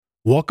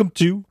Welcome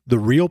to the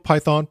Real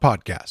Python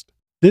Podcast.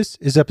 This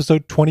is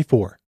episode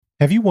 24.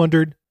 Have you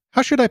wondered,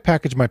 how should I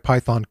package my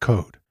Python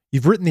code?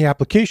 You've written the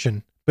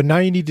application, but now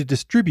you need to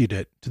distribute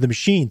it to the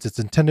machines it's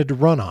intended to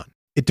run on.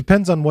 It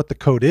depends on what the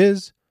code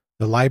is,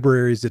 the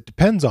libraries it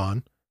depends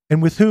on,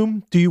 and with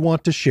whom do you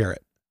want to share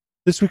it.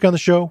 This week on the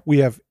show, we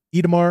have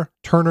Itamar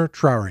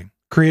Turner-Trauring,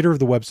 creator of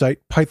the website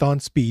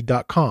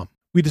pythonspeed.com.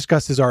 We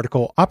discuss his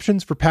article,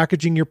 Options for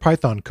Packaging Your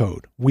Python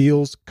Code,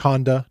 Wheels,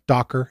 Conda,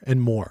 Docker,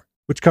 and more,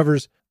 which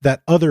covers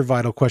that other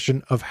vital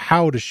question of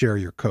how to share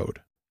your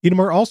code.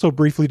 Itamar also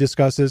briefly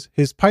discusses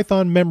his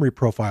Python memory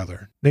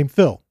profiler named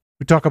Phil.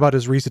 We talk about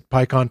his recent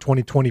PyCon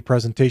 2020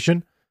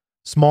 presentation,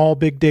 Small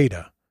Big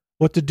Data,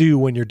 what to do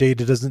when your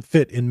data doesn't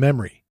fit in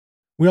memory.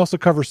 We also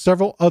cover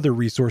several other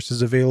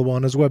resources available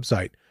on his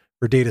website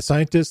for data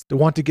scientists that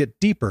want to get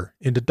deeper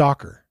into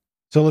Docker.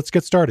 So let's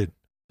get started.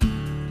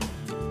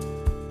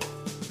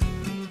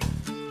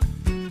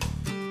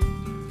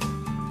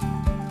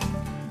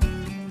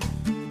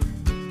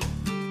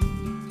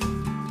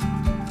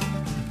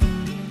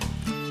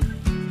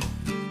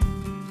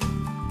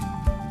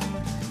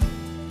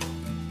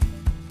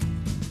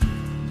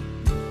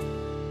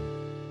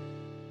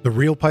 The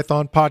Real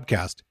Python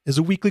Podcast is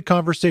a weekly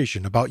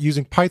conversation about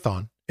using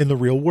Python in the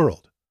real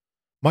world.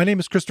 My name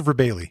is Christopher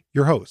Bailey,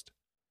 your host.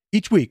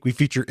 Each week, we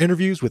feature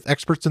interviews with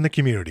experts in the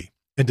community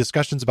and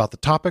discussions about the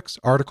topics,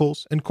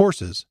 articles, and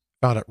courses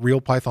found at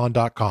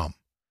realpython.com.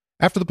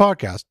 After the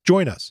podcast,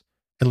 join us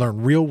and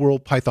learn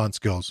real-world Python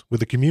skills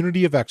with a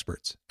community of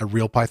experts at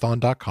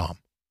realpython.com.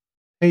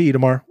 Hey,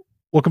 Itamar.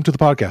 Welcome to the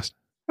podcast.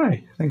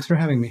 Hi, thanks for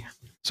having me.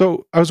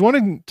 So I was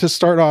wanting to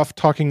start off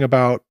talking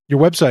about your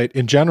website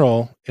in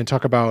general and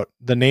talk about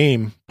the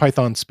name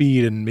Python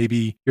Speed and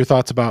maybe your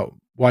thoughts about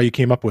why you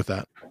came up with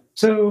that.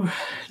 So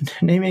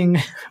naming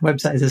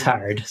websites is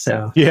hard.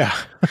 So yeah,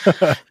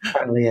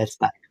 partly it's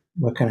like,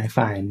 what can I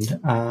find?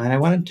 And I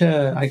wanted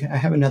to, I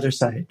have another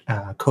site,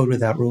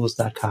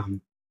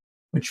 codewithoutrules.com,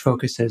 which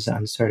focuses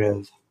on sort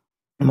of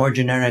more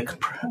generic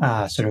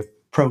sort of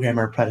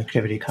programmer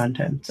productivity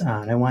content.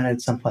 And I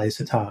wanted someplace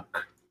to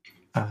talk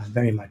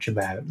very much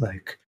about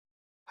like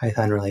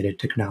Python-related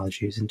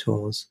technologies and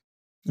tools.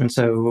 And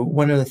so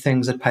one of the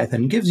things that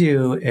Python gives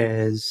you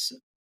is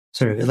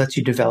sort of, it lets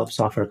you develop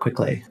software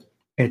quickly.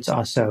 It's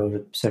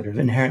also sort of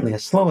inherently a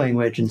slow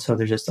language, and so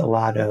there's just a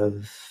lot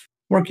of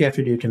work you have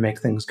to do to make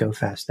things go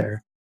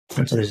faster.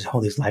 And so there's all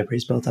these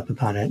libraries built up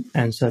upon it.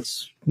 And so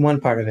that's one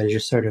part of it, is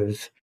just sort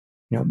of,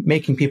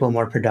 making people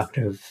more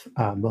productive,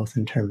 both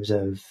in terms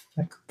of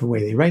like the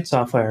way they write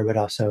software, but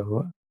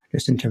also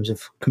just in terms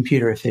of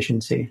computer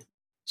efficiency.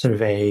 Sort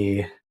of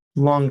a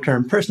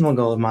long-term personal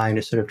goal of mine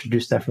is sort of to do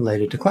stuff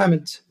related to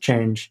climate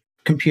change.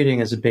 Computing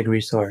is a big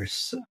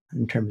resource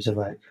in terms of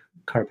like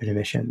carbon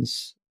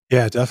emissions.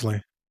 Yeah,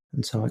 definitely.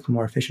 And so like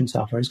more efficient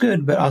software is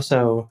good, but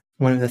also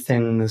one of the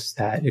things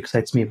that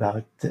excites me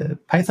about the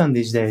Python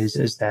these days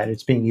is that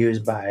it's being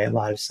used by a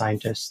lot of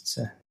scientists,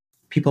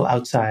 people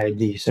outside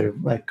the sort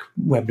of like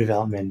web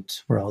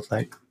development world.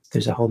 Like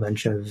there's a whole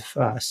bunch of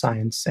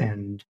science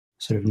and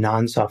sort of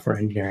non-software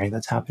engineering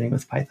that's happening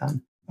with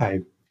Python.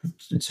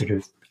 It's sort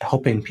of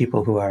helping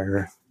people who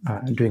are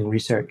doing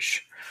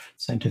research,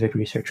 scientific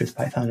research with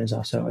Python is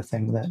also a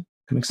thing that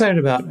I'm excited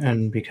about.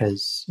 And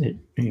because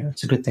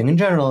it's a good thing in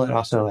general, it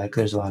also like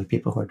there's a lot of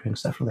people who are doing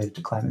stuff related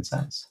to climate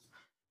science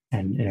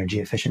and energy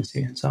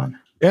efficiency and so on.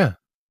 Yeah.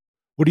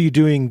 What are you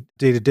doing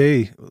day to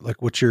day?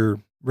 Like what's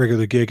your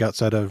regular gig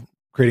outside of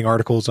creating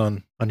articles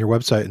on your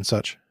website and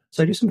such?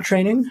 So I do some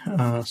training.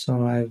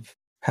 So I've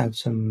had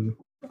some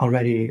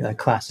already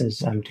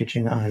classes I'm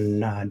teaching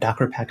on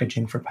Docker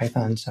packaging for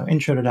Python. So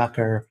intro to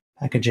Docker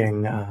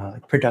packaging,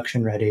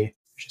 production ready.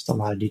 There's just a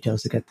lot of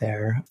details to get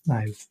there.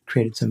 I've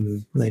created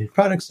some related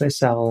products that I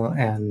sell,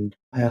 and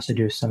I also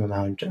do some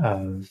amount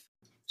of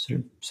sort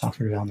of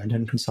software development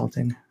and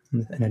consulting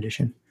in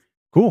addition.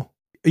 Cool.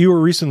 You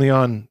were recently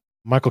on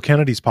Michael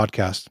Kennedy's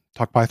podcast,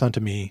 Talk Python to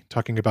Me,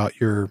 talking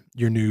about your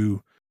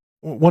new,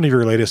 one of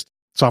your latest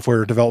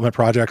software development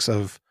projects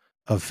of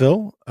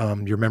Phil,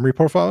 your memory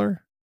profiler.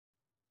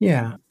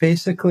 Yeah,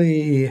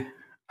 basically,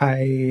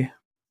 I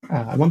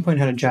at one point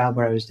had a job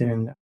where I was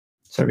doing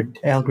sort of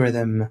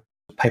algorithm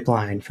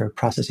pipeline for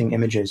processing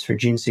images for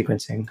gene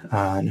sequencing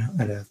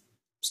at a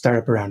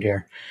startup around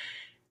here.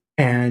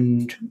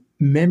 And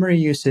memory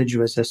usage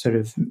was a sort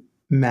of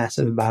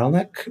massive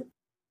bottleneck,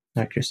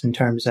 like just in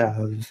terms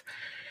of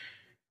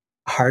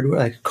hardware,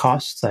 like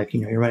costs, like,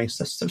 you're running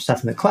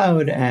stuff in the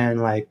cloud and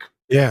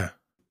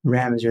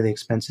RAM is really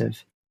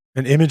expensive.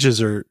 And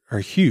images are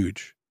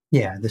huge.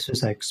 Yeah, this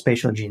was like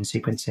spatial gene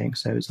sequencing,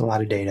 so it was a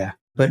lot of data.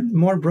 But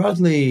more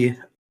broadly,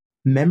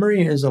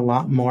 memory is a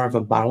lot more of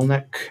a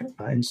bottleneck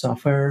in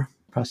software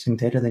processing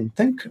data than you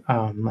think.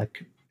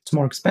 It's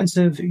more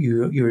expensive.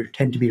 You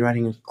tend to be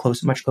running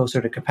much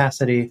closer to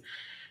capacity.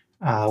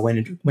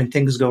 When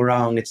things go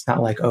wrong, it's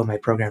not like, oh, my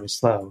program is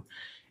slow.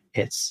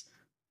 It's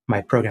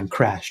my program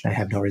crashed and I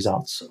have no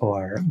results,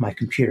 or my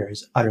computer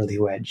is utterly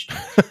wedged.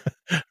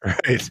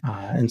 Right.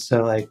 And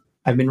so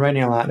I've been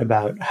writing a lot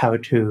about how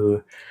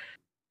to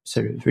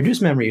sort of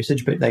reduce memory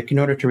usage, but like in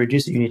order to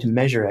reduce it, you need to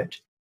measure it.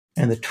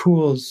 And the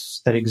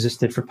tools that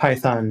existed for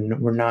Python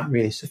were not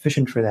really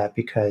sufficient for that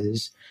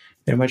because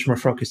they're much more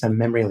focused on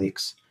memory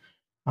leaks.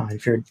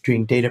 If you're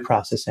doing data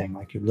processing,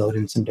 like you load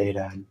in some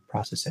data and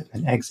process it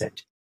and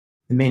exit,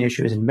 the main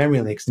issue isn't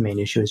memory leaks. The main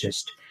issue is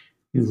just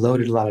you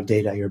loaded a lot of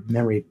data, your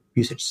memory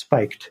usage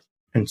spiked.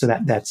 And so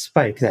that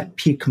spike, that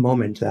peak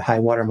moment, the high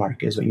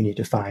watermark is what you need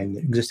to find. The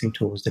existing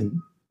tools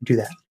didn't do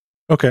that.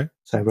 Okay.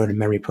 So I wrote a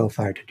memory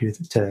profiler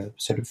to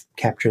sort of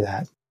capture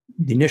that.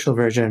 The initial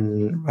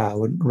version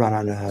would run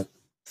on a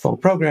full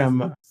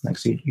program. Like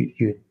so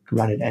you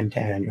run it end to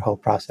end on your whole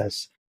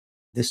process.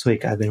 This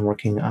week I've been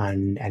working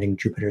on adding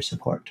Jupyter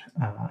support.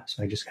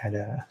 So I just had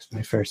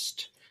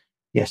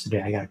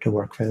yesterday I got it to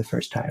work for the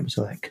first time.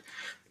 So like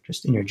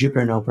just in your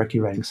Jupyter notebook,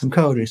 you're writing some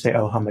code and you say,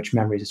 how much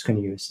memory is it's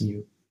going to use? And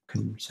you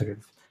can sort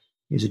of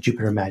use a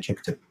Jupyter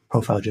magic to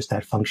profile just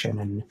that function.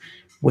 And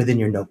within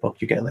your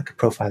notebook, you get like a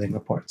profiling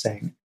report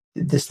saying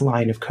this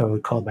line of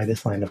code called by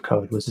this line of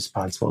code was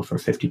responsible for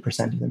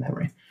 50% of the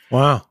memory.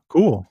 Wow,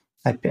 cool.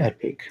 At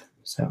peak.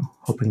 So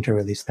hoping to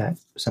release that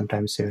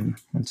sometime soon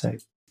once I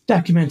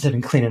document it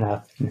and clean it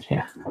up.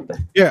 Yeah.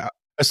 Yeah. I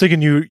was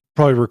thinking you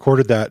probably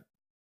recorded that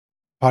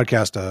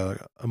podcast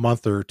a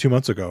month or 2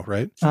 months ago,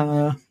 right?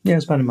 Yeah, it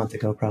was about a month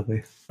ago,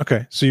 probably.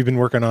 Okay. So you've been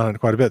working on it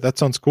quite a bit. That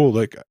sounds cool.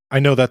 Like I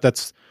know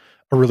that's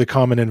a really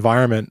common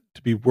environment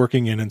to be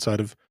working inside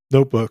of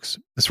notebooks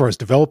as far as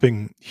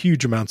developing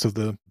huge amounts of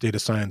the data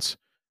science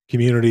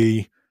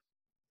community.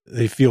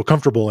 They feel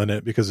comfortable in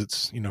it because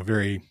it's,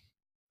 very,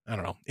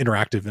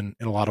 interactive in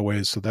a lot of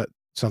ways. So that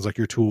sounds like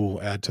your tool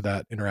will add to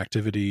that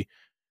interactivity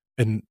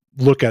and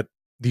look at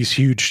these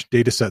huge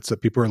data sets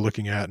that people are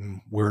looking at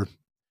and where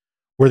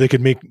they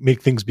could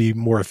make things be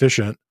more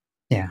efficient.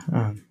 Yeah.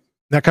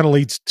 That kind of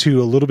leads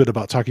to a little bit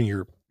about talking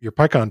your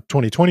PyCon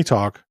 2020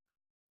 talk,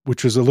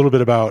 which was a little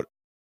bit about,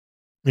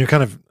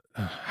 kind of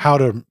how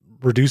to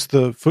reduce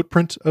the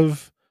footprint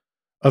of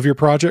your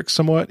project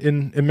somewhat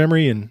in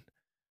memory. And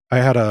I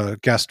had a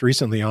guest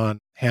recently on,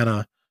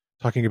 Hannah,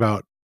 talking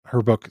about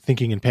her book,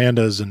 Thinking in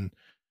Pandas, and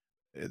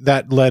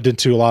that led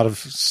into a lot of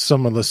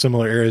some of the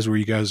similar areas where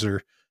you guys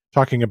are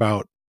talking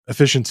about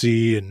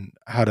efficiency and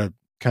how to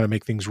kind of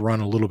make things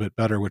run a little bit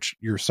better, which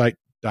your site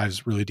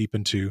dives really deep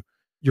into.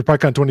 Your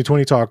PyCon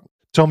 2020 talk,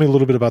 tell me a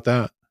little bit about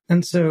that.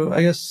 And so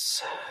I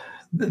guess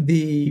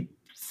the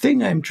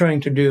thing I'm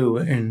trying to do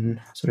in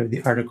sort of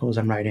the articles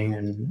I'm writing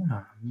and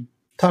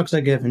talks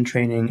I give and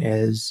training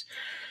is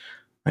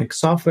like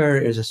software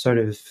is a sort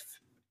of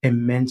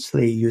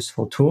immensely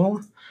useful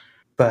tool,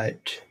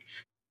 but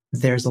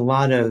there's a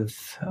lot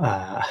of,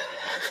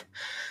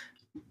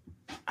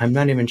 I'm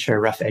not even sure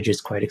rough edges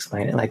quite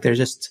explain it. Like there's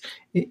just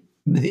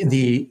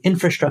the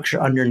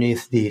infrastructure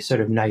underneath the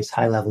sort of nice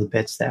high level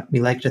bits that we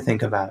like to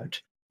think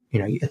about.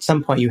 At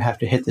some point you have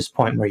to hit this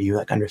point where you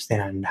like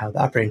understand how the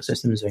operating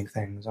system is doing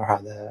things or how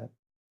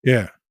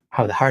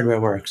the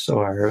hardware works,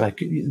 or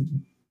like,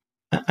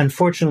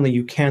 unfortunately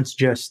you can't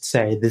just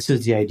say, this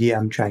is the idea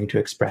I'm trying to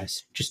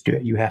express, just do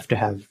it. You have to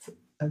have,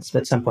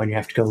 at some point you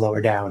have to go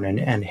lower down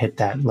and hit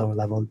that lower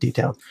level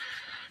detail.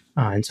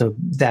 And so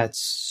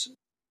that's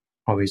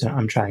always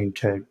I'm trying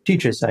to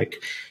teach is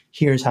like,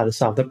 here's how to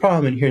solve the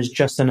problem, and here's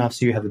just enough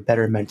so you have a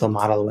better mental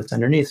model of what's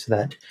underneath so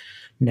that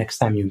next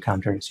time you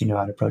encounter it, so you know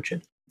how to approach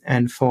it.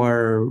 And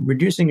for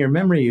reducing your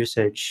memory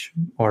usage,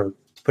 or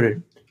put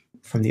it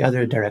from the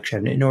other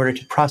direction, in order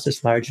to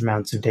process large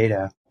amounts of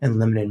data in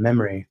limited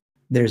memory,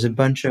 there's a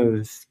bunch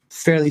of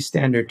fairly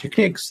standard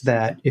techniques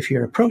that if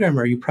you're a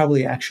programmer, you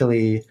probably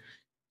actually,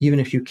 even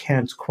if you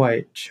can't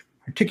quite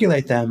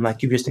articulate them,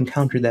 like you've just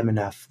encountered them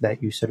enough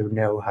that you sort of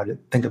know how to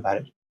think about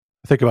it.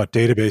 I think about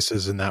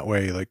databases in that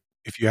way. Like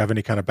if you have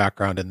any kind of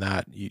background in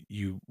that,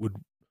 you would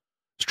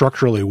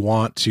structurally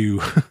want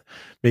to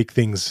make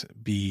things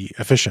be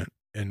efficient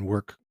and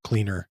work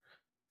cleaner.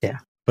 Yeah.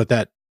 But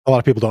that a lot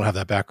of people don't have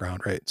that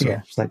background, right? So,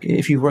 yeah. It's like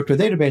if you've worked with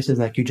databases,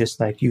 like you just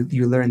like you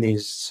learn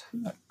these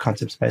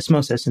concepts by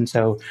osmosis. And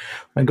so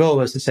my goal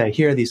was to say,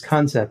 here are these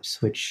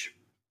concepts which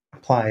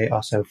apply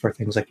also for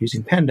things like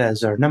using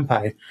pandas or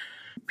NumPy.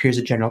 Here's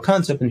a general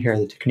concept and here are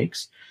the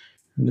techniques.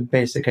 And the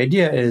basic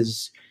idea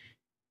is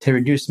to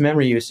reduce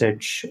memory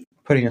usage,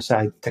 putting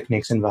aside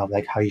techniques involved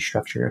like how you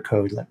structure your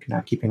code, like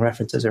not keeping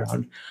references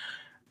around.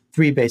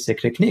 3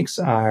 basic techniques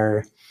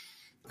are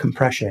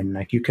compression.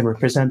 Like you can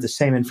represent the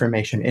same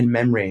information in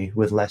memory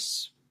with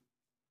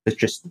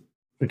just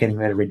getting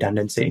rid of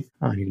redundancy.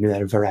 You can do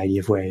that a variety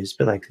of ways,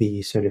 but like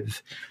the sort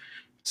of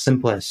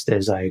simplest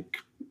is like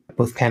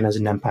both pandas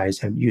and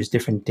numpys have used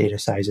different data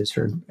sizes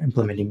for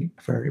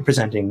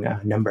representing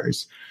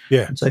numbers.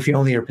 Yeah. And so if you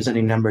only are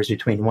presenting numbers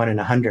between 1 and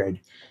 100,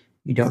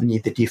 you don't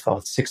need the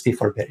default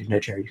 64-bit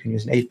integer. You can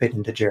use an 8-bit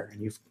integer,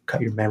 and you've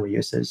cut your memory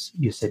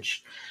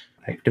usage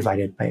like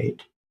divided by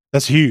 8.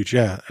 That's huge.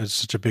 Yeah, it's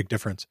such a big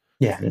difference.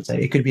 Yeah, and it's like,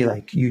 it could be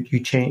like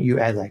you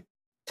add like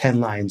 10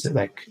 lines,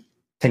 like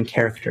 10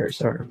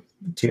 characters or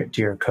to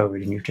your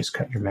code, and you just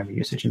cut your memory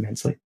usage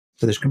immensely.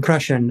 So there's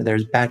compression,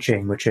 there's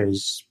batching, which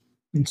is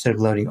instead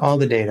of loading all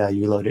the data,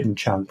 you load it in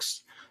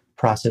chunks,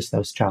 process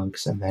those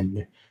chunks, and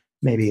then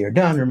maybe you're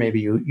done, or maybe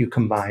you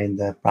combine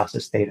the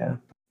process data.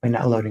 By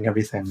not loading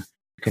everything,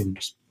 you can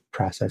just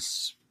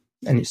process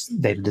any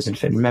data doesn't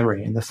fit in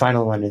memory. And the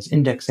final one is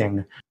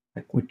indexing,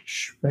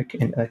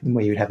 the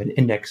way you'd have an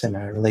index in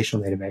a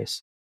relational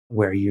database,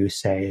 where you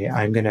say,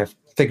 I'm going to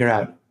figure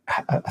out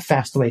a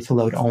fast way to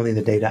load only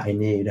the data I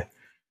need,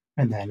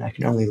 and then I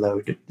can only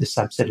load the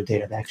subset of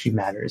data that actually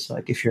matters.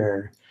 Like if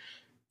you're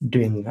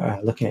doing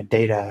looking at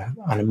data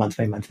on a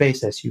month-by-month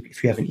basis,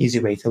 if you have an easy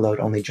way to load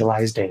only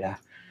July's data,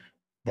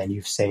 then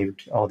you've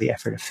saved all the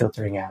effort of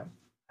filtering out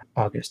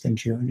August and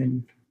June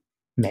and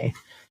May.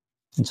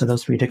 And so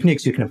those three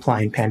techniques you can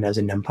apply in Pandas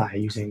and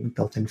NumPy using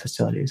built-in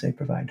facilities they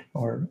provide,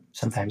 or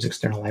sometimes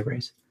external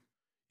libraries.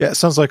 Yeah, it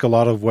sounds like a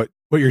lot of what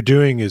you're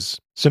doing is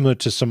similar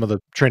to some of the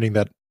training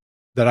that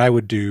I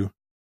would do.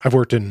 I've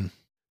worked in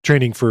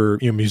training for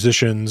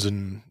musicians,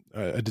 and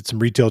I did some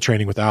retail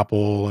training with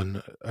Apple,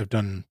 and I've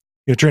done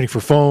training for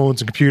phones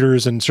and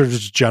computers and sort of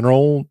just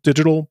general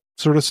digital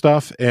sort of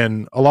stuff.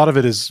 And a lot of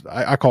it is,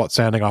 I call it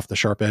sanding off the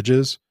sharp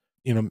edges,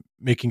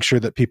 making sure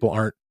that people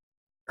aren't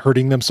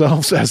hurting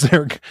themselves as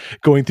they're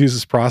going through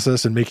this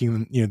process and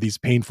making these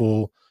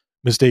painful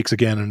mistakes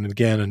again and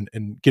again,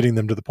 and getting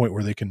them to the point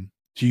where they can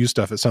use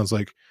stuff. It sounds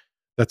like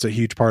that's a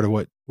huge part of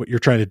what you're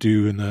trying to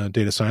do in the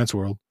data science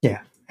world.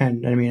 Yeah.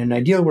 And I mean, in an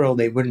ideal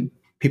world,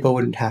 people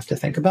wouldn't have to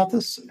think about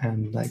this.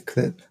 And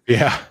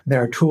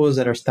there are tools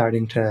that are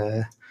starting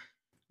to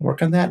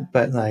work on that,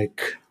 but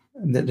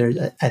in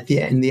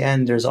the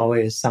end, there's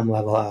always some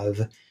level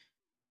of,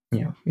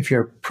 if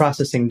you're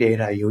processing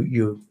data,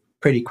 you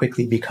pretty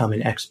quickly become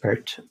an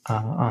expert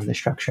on the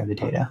structure of the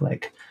data.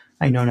 Like,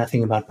 I know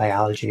nothing about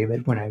biology,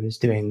 but when I was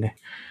doing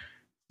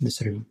the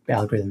sort of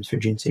algorithms for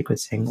gene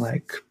sequencing,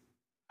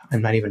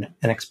 I'm not even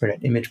an expert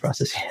at image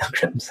processing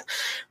algorithms.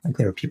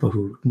 There were people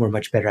who were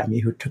much better at me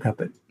who took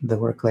up the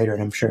work later,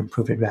 and I'm sure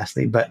improved it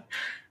vastly. But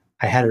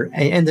I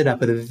ended up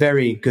with a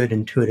very good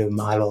intuitive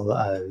model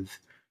of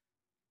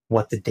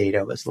what the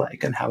data was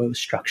like and how it was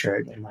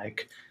structured, and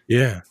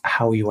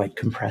how you might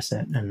compress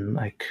it, and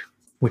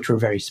which were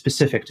very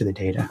specific to the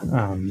data,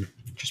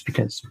 just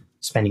because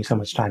spending so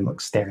much time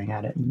staring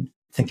at it and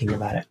thinking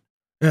about it.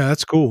 Yeah,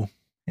 that's cool.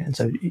 And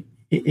so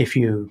if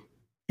you,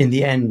 in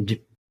the end,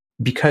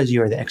 because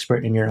you are the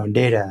expert in your own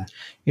data,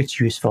 it's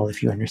useful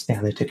if you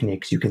understand the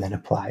techniques you can then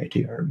apply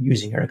to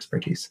using your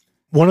expertise.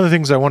 One of the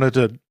things I wanted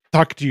to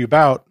talk to you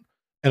about,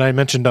 and I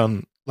mentioned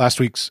on last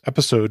week's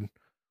episode,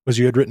 was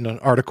you had written an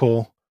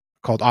article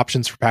called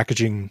Options for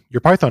Packaging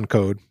Your Python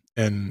Code,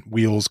 and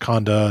Wheels,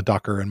 Conda,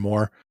 Docker, and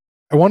more.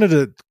 I wanted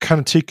to kind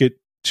of take it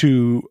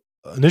to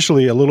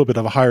initially a little bit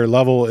of a higher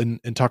level and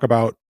talk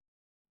about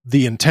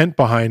the intent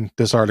behind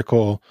this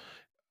article.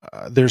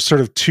 There's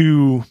sort of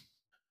two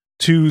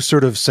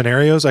sort of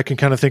scenarios I can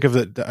kind of think of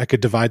that I could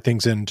divide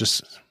things in,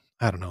 just,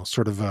 I don't know,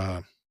 sort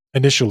of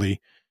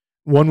initially.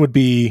 One would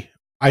be,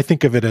 I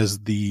think of it as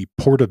the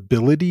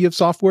portability of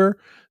software.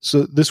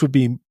 So this would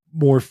be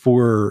more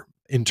for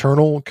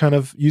internal kind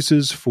of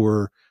uses,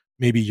 for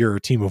maybe you're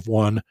a team of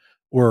one,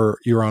 or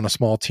you're on a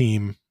small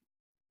team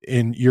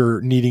and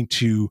you're needing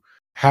to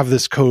have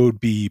this code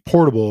be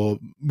portable,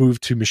 move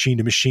to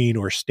machine,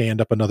 or stand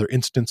up another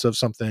instance of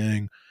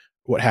something,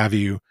 what have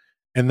you.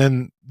 And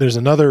then there's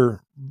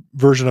another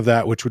version of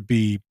that, which would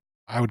be,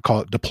 I would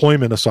call it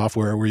deployment of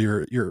software, where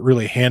you're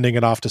really handing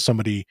it off to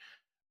somebody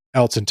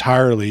else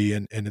entirely,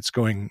 and it's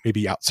going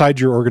maybe outside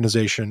your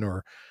organization,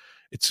 or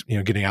it's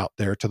getting out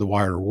there to the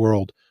wider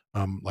world,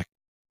 like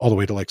all the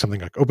way to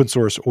something like open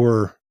source,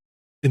 or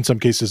in some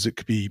cases it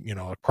could be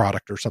a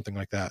product or something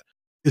like that.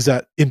 Is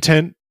that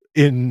intent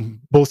in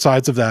both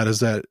sides of that? Is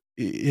that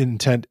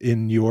intent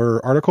in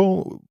your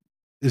article?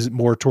 Is it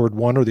more toward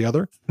one or the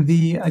other?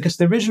 I guess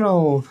the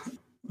original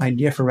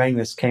idea for writing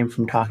this came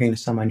from talking to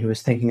someone who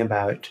was thinking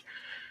about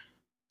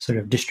sort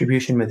of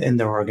distribution within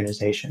their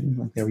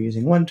organization. They were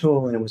using one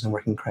tool and it wasn't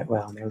working quite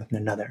well, and they were looking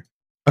at another.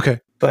 Okay.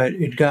 But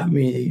it got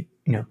me,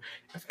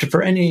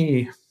 for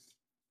any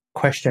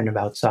question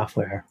about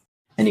software,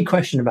 any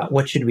question about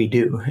what should we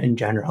do in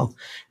general,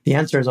 the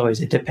answer is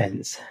always, it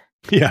depends.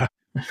 Yeah.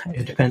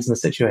 It depends on the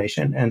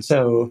situation. And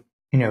so,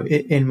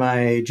 in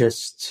my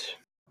just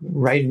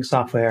writing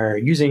software,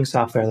 using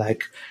software,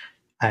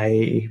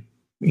 I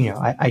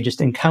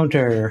just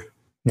encounter,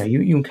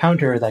 you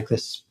encounter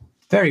this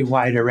very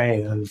wide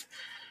array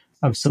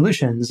of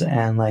solutions.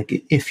 And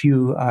if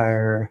you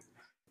are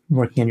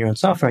working on your own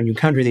software and you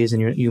encounter these,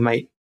 and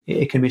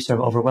it can be sort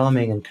of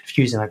overwhelming and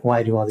confusing.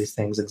 Why do all these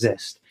things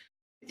exist?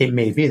 It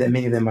may be that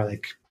many of them are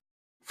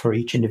for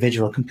each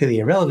individual completely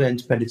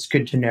irrelevant, but it's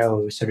good to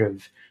know sort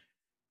of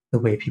the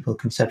way people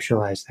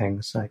conceptualize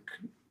things,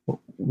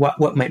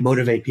 what might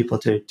motivate people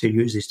to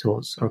use these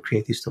tools or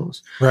create these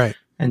tools. Right.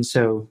 And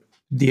so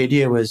the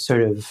idea was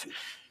sort of,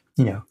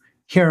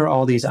 here are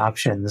all these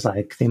options,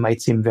 they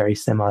might seem very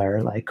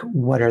similar,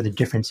 what are the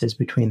differences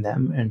between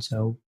them? And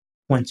so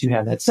once you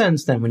have that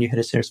sense, then when you hit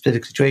a sort of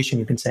specific situation,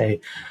 you can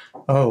say,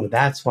 oh,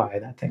 that's why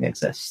that thing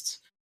exists.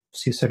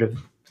 So you sort of,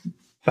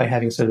 by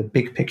having sort of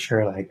big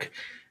picture,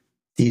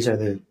 these are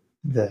the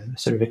the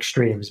sort of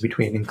extremes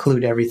between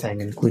include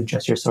everything, include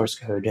just your source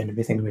code, and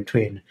everything in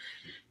between,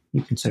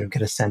 you can sort of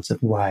get a sense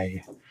of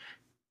why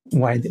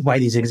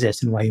these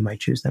exist and why you might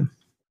choose them.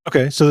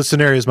 Okay, so the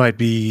scenarios might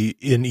be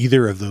in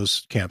either of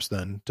those camps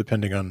then,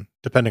 depending on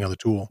the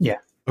tool. Yeah.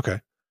 Okay,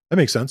 that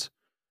makes sense.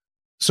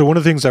 So one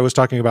of the things I was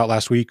talking about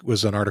last week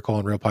was an article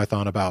on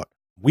RealPython about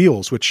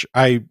wheels, which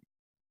I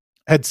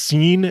had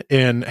seen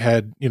and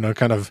had,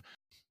 kind of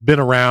been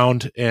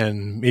around,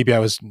 and maybe I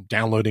was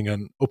downloading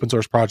an open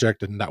source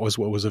project and that was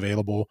what was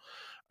available.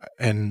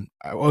 And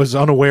I was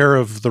unaware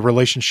of the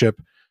relationship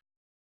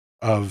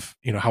of,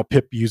 how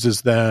pip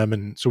uses them.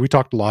 And so we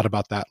talked a lot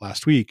about that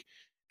last week.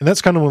 And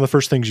that's kind of one of the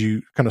first things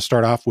you kind of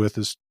start off with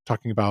is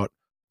talking about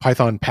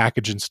Python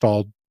package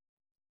installed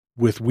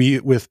with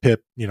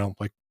pip,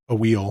 like a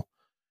wheel.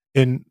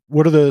 And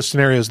what are the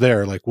scenarios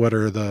there? Like what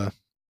are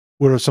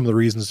some of the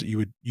reasons that you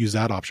would use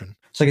that option?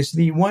 So I guess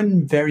the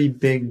one very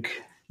big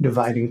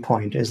dividing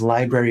point is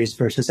libraries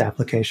versus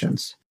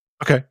applications.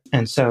 Okay.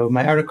 And so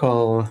my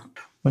article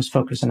was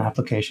focused on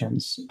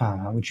applications,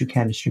 which you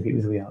can distribute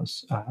with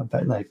wheels.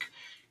 But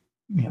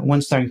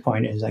one starting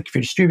point is like if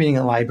you're distributing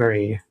a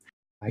library,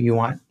 you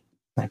want,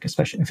 like,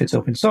 especially if it's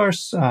open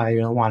source, you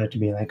don't want it to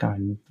be like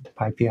on the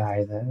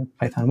PyPI, the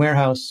Python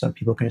warehouse, so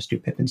people can just do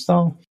pip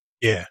install.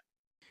 Yeah.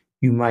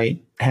 You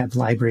might have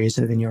libraries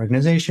within your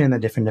organization that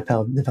different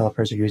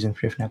developers are using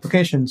for different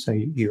applications. So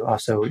you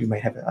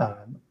might have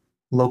a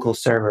local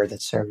server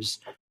that serves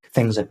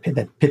things that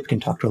pip can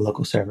talk to a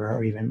local server,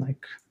 or even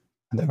like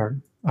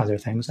other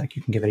things, like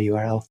you can give it a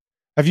URL.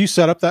 Have you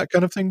set up that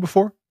kind of thing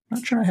before?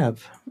 Not sure I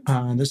have.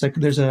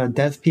 There's a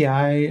dev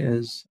PI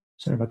is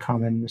sort of a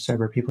common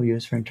server people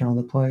use for internal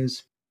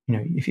deploys.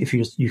 If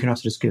you can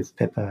also just give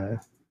pip I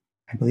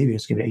believe you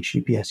just give it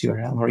HTTPS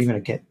URL or even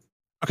a Git.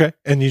 Okay.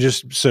 And you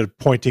just sort of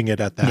pointing it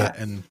at that,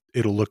 and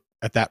it'll look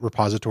at that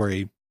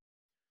repository,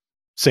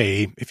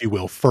 say, if you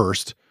will,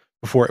 first,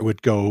 before it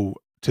would go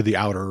to the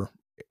outer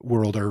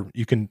world, or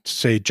you can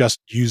say, just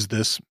use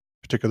this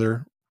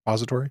particular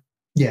repository.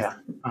 Yeah.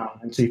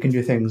 And so you can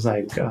do things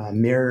like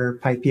mirror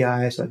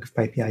PyPI. So like if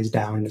PyPI is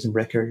down and doesn't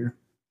break your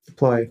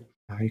deploy,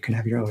 you can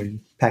have your own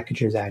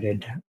packages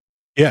added.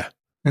 Yeah.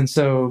 And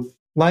so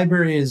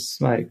libraries,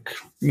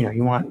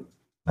 you want,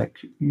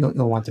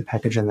 you'll want the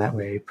package in that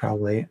way,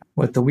 probably.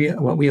 What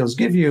wheels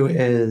give you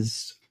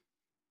is,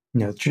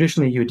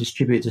 traditionally you would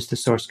distribute just the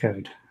source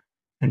code.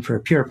 And for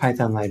a pure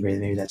Python library,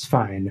 maybe that's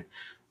fine.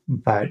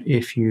 But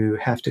if you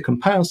have to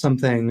compile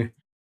something,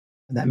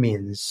 that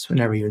means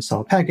whenever you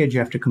install a package, you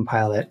have to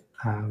compile it,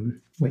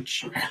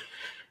 which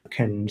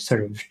can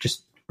sort of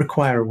just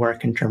require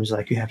work in terms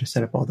of you have to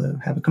set up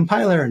have a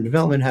compiler and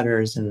development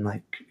headers, and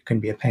it can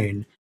be a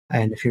pain.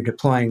 And if you're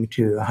deploying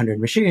to 100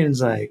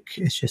 machines,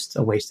 it's just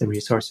a waste of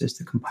resources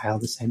to compile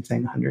the same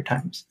thing 100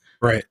 times.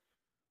 Right.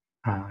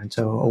 And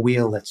so a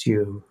wheel lets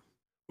you.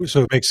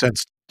 So it makes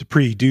sense to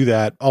pre-do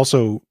that.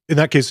 Also, in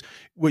that case,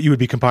 what you would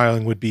be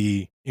compiling would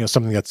be,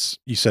 something that's,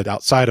 you said,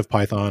 outside of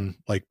Python,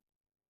 like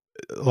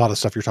a lot of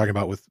stuff you're talking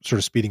about with sort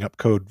of speeding up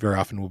code very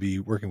often will be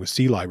working with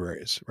C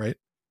libraries, right?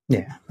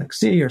 Yeah, like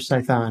C or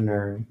Python,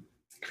 or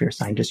if you're a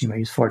scientist, you might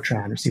use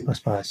Fortran or C++.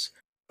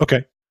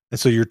 Okay. And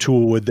so your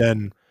tool would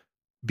then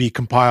be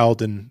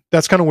compiled, and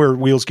that's kind of where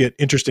wheels get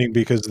interesting,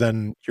 because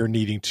then you're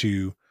needing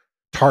to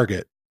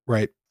target,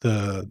 right,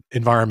 the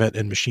environment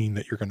and machine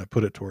that you're going to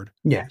put it toward.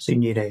 Yeah, so you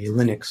need a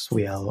Linux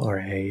wheel or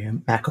a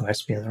Mac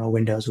OS wheel or a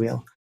Windows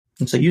wheel.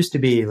 And so it used to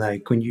be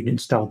when you'd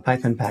install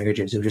Python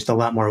packages, it was just a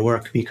lot more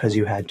work because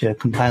you had to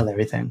compile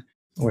everything.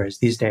 Whereas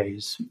these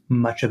days,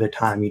 much of the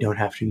time, you don't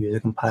have to use a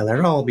compiler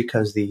at all,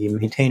 because the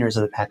maintainers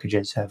of the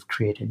packages have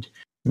created,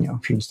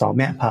 if you install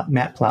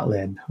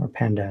Matplotlib or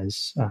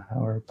Pandas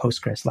or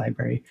Postgres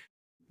library,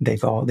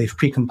 they've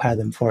pre-compiled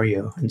them for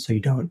you. And so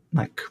you don't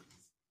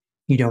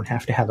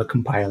have to have a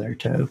compiler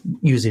to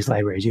use these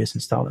libraries. You just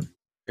install them.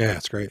 Yeah,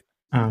 that's great.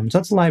 So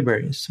that's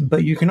libraries.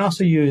 But you can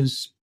also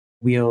use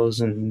wheels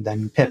and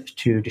then pip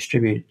to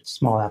distribute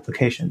small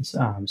applications.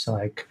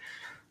 So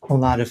a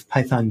lot of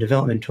Python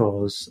development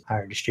tools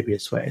are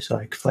distributed this way.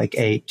 So Flake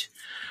 8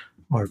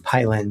 or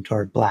Pylint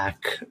or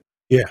Black.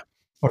 Yeah.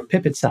 Or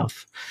pip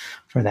itself,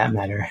 for that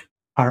matter,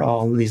 are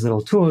all these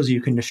little tools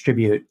you can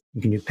distribute.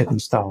 You can do pip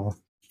install.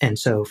 And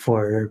so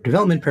for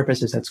development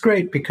purposes, that's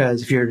great,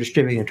 because if you're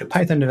distributing it to a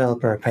Python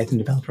developer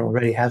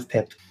already have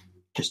pip,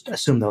 just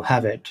assume they'll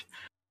have it.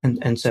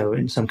 And so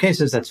in some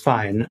cases, that's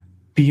fine.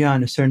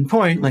 Beyond a certain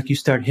point, you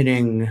start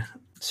hitting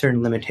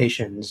certain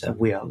limitations of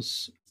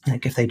wheels.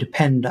 If they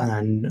depend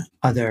on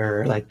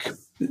other,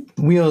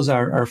 wheels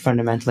are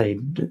fundamentally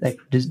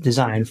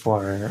designed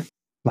for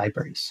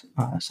libraries.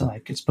 So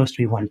it's supposed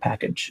to be one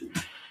package.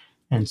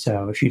 And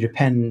so if you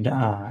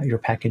your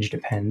package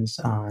depends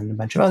on a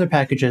bunch of other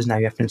packages, now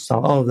you have to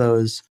install all of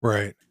those.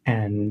 Right.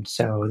 And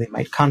so they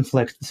might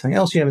conflict with something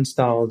else you have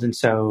installed. And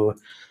so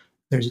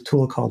there's a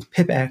tool called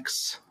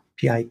PipX,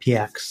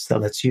 PIPX,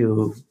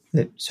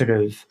 that sort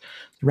of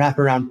wrap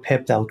around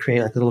pip. That'll create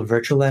a little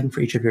virtual env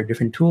for each of your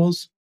different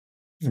tools.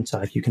 And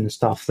so you can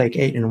install Flake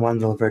 8 in one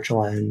little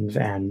virtual env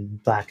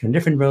and Black in a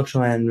different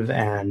virtual env,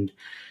 and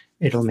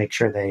it'll make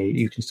sure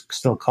you can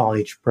still call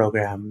each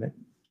program,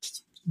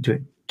 do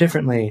it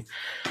differently.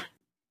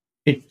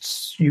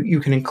 It's you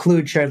can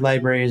include shared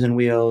libraries and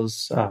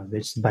wheels.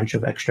 It's a bunch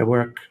of extra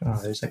work.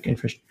 There's like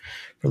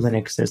for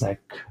Linux. There's like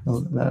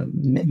a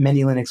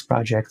mini Linux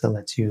project that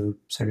lets you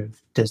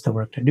does the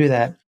work to do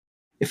that.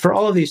 For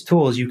all of these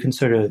tools, you can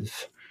sort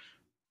of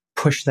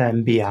push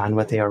them beyond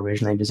what they are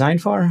originally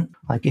designed for.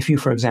 Like if you,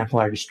 for example,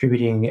 are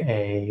distributing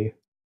a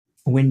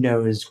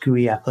Windows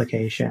GUI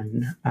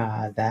application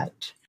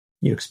that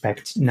you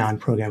expect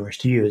non-programmers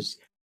to use,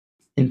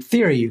 in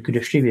theory, you could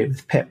distribute it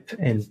with pip.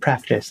 In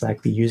practice,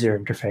 like the user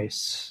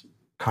interface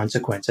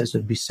consequences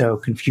would be so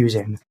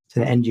confusing to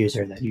the end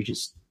user that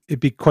it'd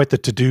be quite the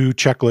to-do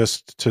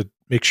checklist to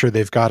make sure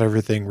they've got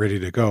everything ready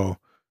to go.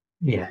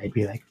 Yeah, it'd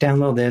be like,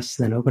 download this,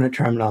 then open a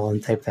terminal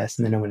and type this,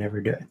 and then no one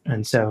ever do it.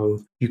 And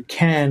so you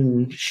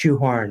can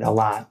shoehorn a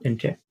lot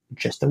into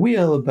just the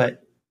wheel,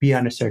 but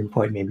beyond a certain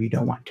point, maybe you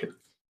don't want to.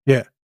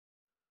 Yeah.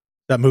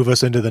 That move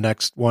us into the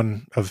next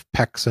one of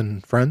PECs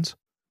and friends?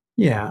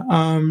 Yeah.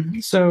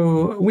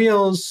 So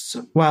wheels,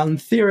 while in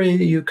theory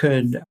you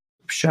could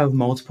shove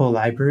multiple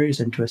libraries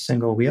into a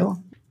single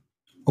wheel,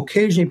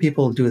 occasionally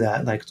people do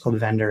that, like it's called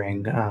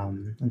vendoring.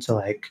 And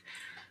so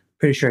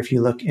pretty sure if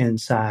you look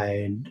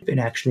inside, it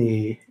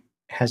actually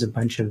has a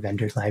bunch of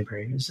vendors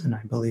libraries and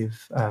I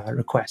believe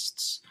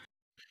requests.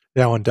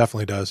 That one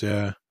definitely does,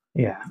 yeah.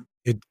 Yeah.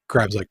 It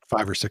grabs like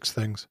 5 or 6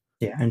 things.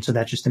 Yeah, and so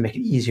that's just to make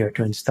it easier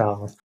to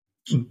install.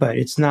 But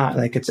it's not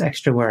like it's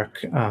extra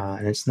work,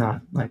 and it's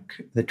not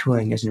like the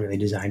tooling isn't really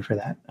designed for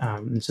that.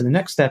 And so the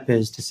next step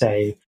is to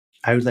say,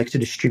 I would like to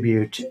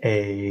distribute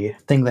a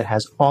thing that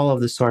has all of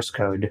the source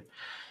code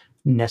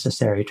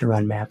necessary to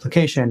run my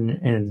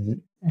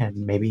application and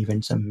maybe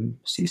even some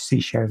C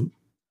shared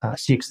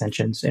C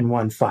extensions in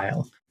one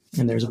file.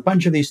 And there's a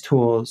bunch of these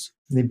tools.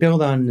 They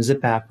build on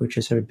ZipApp, which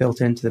is sort of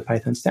built into the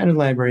Python standard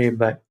library,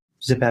 but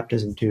ZipApp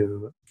doesn't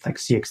do like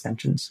C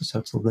extensions, so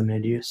it's a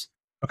limited use.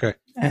 Okay.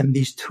 And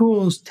these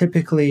tools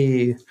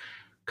typically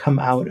come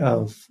out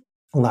of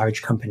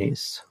large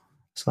companies.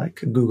 It's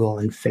like Google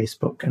and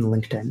Facebook and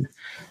LinkedIn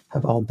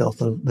have all built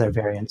their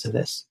variants of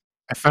this.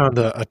 I found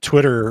a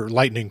Twitter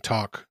lightning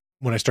talk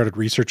when I started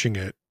researching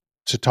it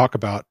to talk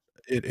about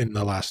it in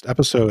the last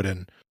episode.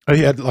 And I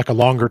had like a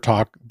longer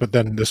talk, but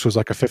then this was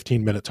like a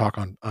 15-minute talk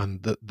on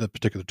the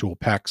particular tool,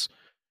 PECs.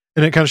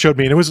 And it kind of showed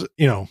me, and it was,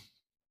 it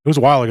was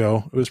a while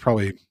ago. It was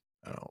probably,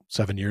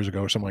 7 years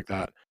ago or something like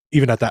that.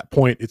 Even at that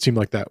point, it seemed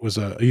like that was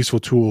a useful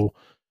tool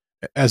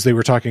as they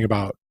were talking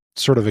about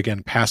sort of,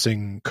 again,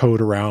 passing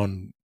code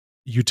around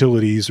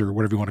utilities or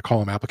whatever you want to call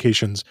them,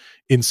 applications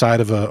inside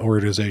of an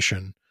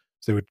organization.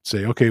 So they would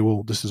say, okay,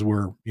 well, this is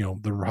where,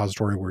 the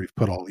repository where you've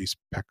put all these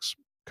PECs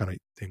kind of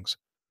things.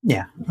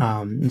 Yeah.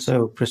 And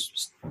so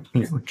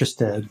just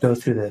to go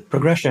through the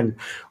progression,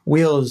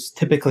 wheels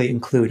typically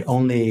include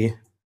only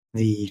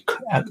the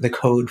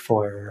code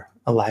for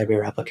a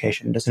library or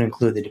application. It doesn't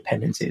include the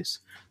dependencies.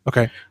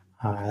 Okay.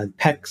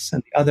 PECs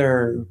and the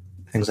other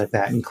things like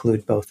that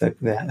include both the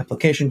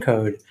application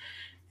code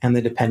and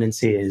the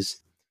dependencies,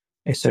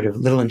 a sort of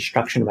little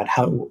instruction about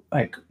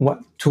what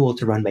tool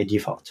to run by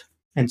default.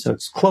 And so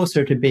it's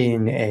closer to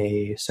being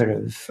a sort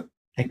of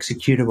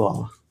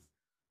executable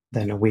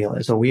than a wheel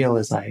is. A wheel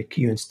is like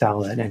you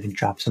install it and it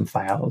drops some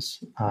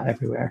files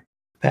everywhere.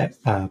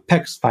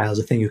 PECs file is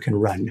a thing you can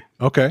run.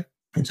 Okay.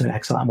 And so it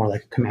acts a lot more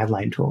like a command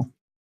line tool.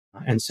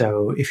 And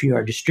so if you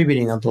are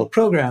distributing a little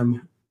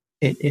program,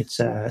 it's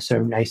a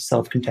sort of nice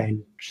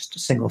self-contained, just a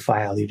single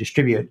file you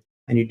distribute.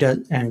 And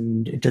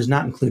it does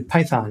not include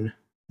Python.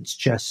 It's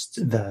just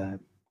the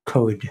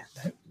code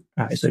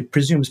so it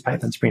presumes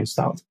Python's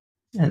pre-installed.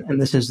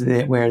 And this is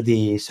where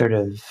the sort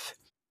of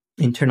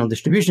internal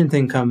distribution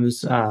thing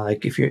comes.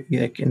 Like if you're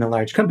like in a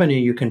large company,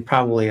 you can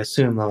probably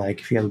assume that like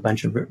if you have a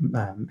bunch of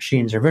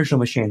machines or virtual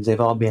machines,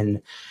 they've all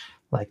been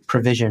like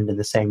provisioned in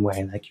the same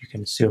way. Like you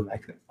can assume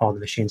like all the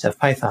machines have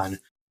Python.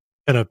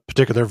 And a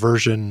particular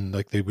version,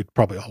 like they would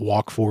probably all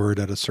walk forward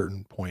at a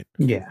certain point.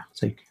 Yeah.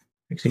 So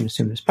you can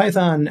assume there's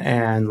Python,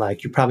 and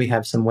like you probably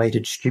have some way to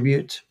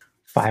distribute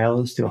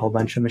files to a whole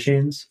bunch of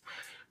machines.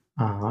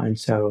 And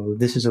so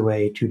this is a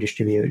way to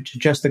distribute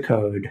just the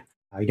code.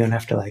 You don't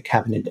have to like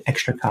have an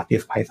extra copy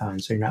of Python.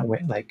 So you're not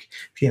like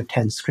if you have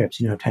 10 scripts,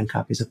 10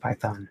 copies of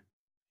Python.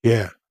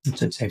 Yeah. And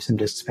so it saves some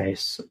disk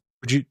space.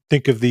 Would you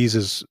think of these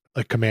as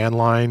like command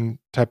line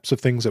types of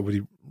things that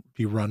would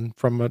be run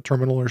from a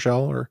terminal or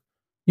shell? Or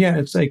yeah,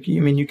 it's like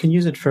you can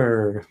use it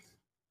for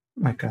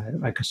like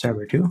a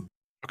server too.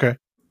 Okay.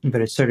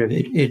 But it's sort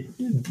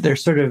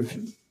of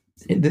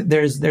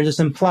there's this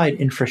implied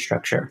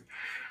infrastructure.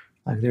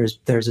 Like there's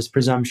this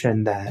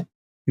presumption that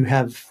you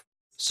have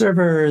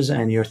servers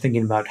and you're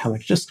thinking about how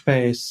much disk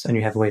space and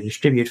you have a way to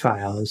distribute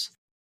files.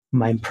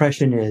 My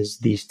impression is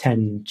these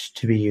tend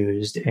to be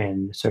used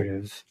in sort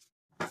of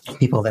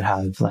people that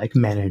have like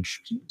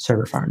managed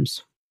server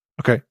farms.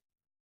 Okay.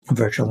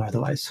 Virtual or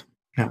otherwise.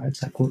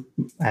 It's like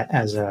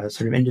as a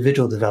sort of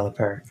individual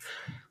developer,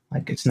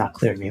 like it's not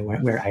clear to me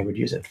where I would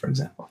use it, for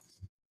example.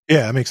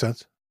 Yeah, that makes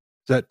sense.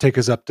 Does that take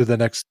us up to the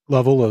next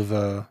level of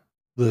the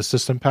the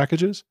system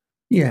packages?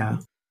 Yeah.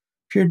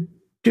 If you're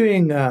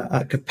doing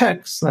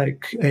Capex,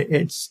 like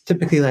it's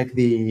typically like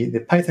the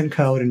Python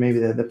code and maybe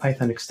the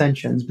Python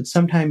extensions, but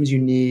sometimes you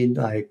need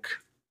like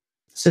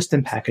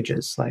system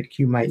packages. Like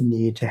you might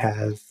need to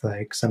have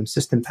like some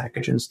system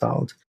package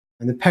installed.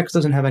 And the PEX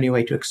doesn't have any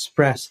way to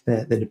express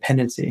the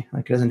dependency.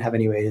 Like it doesn't have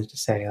any way to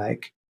say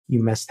like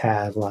you must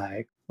have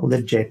like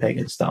libjpeg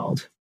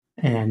installed.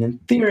 And in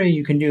theory,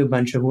 you can do a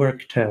bunch of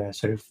work to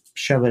sort of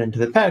shove it into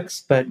the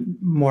PEX, but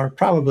more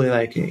probably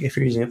like if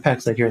you're using a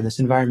PEX, like you're in this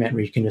environment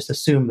where you can just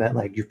assume that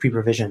like you've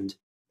pre-provisioned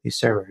these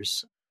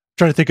servers. I'm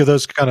trying to think of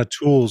those kind of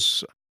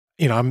tools.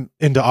 I'm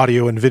into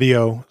audio and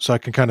video, so I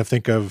can kind of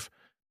think of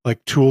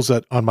like tools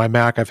that on my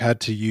Mac I've had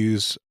to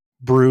use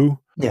Brew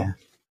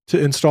to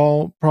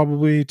install,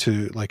 probably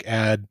to like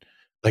add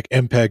like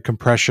MPEG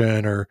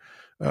compression or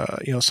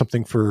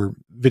something for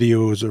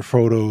videos or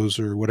photos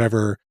or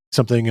whatever,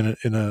 something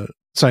in a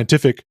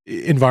scientific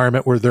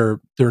environment where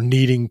they're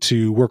needing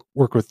to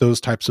work with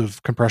those types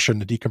of compression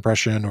and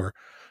decompression or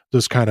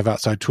those kind of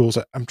outside tools.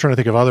 I'm trying to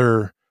think of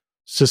other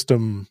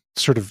system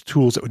sort of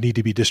tools that would need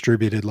to be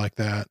distributed like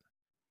that.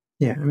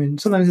 Yeah, I mean,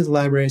 sometimes it's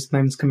libraries,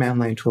 sometimes command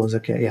line tools.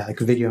 Okay, yeah, like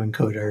video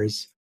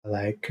encoders.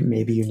 Like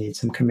maybe you need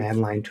some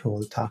command line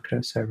tool to talk to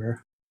a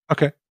server.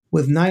 Okay.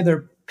 With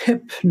neither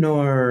pip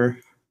nor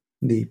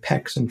the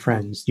PEX and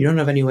friends, you don't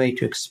have any way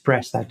to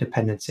express that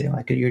dependency.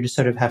 Like you just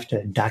sort of have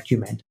to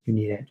document you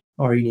need it,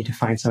 or you need to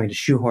find something to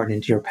shoehorn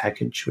into your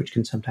package, which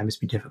can sometimes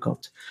be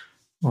difficult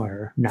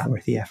or not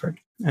worth the effort.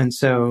 And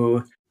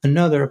so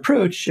another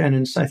approach,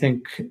 and I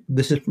think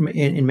this is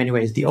in many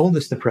ways the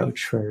oldest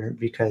approach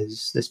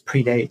because this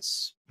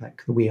predates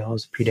like the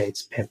wheels,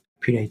 predates pip,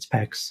 predates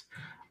PEX,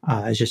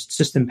 is just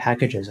system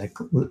packages like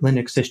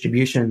Linux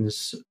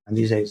distributions. And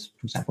these days,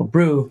 for example,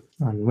 Brew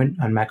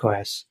on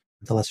macOS,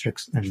 the lesser,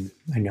 and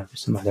I know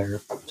there's some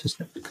other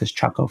systems because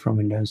Choco from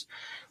Windows.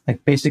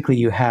 Like basically,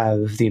 you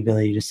have the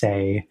ability to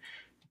say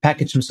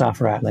package some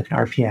software out like an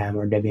RPM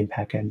or Debian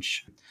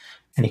package,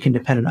 and it can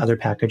depend on other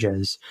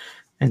packages.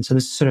 And so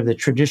this is sort of the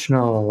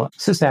traditional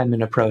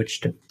sysadmin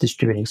approach to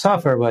distributing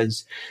software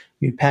was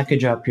you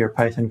package up your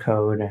Python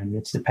code and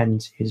its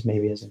dependencies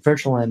maybe as a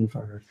virtual env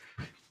or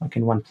like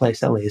in one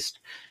place at least.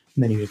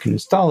 And then you can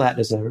install that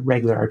as a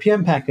regular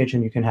RPM package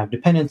and you can have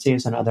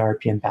dependencies on other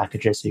RPM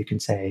packages. So you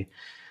can say,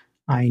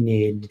 I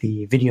need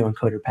the video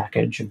encoder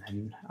package. And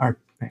then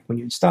when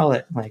you install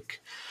it, like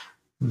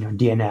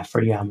DNF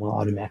or Yum will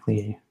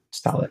automatically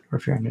install it. Or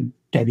if you're in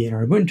a Debian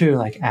or Ubuntu,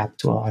 like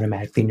apt will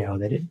automatically know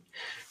that it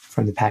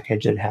from the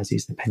package that has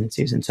these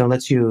dependencies. And so it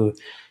lets you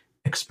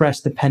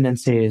express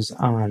dependencies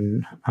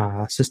on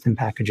system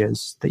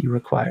packages that you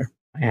require.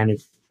 And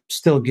it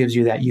still gives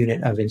you that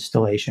unit of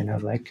installation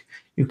of like,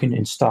 you can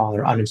install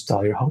or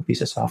uninstall your whole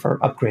piece of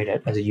software, upgrade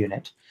it as a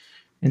unit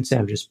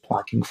instead of just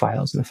plonking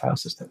files in the file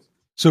system.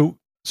 So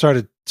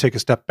sorry to take a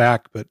step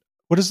back, but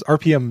what does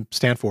RPM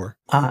stand for?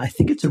 I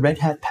think it's a Red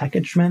Hat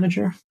package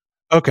manager.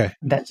 Okay.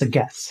 That's a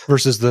guess.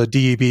 Versus the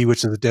DEB,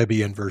 which is the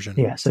Debian version.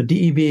 Yeah, so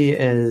DEB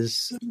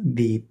is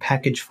the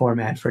package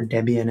format for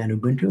Debian and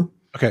Ubuntu.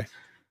 Okay.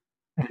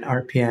 And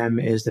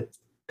RPM is the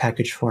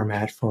package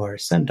format for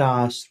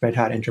CentOS, Red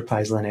Hat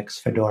Enterprise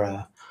Linux,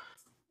 Fedora,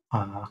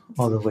 all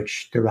of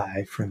which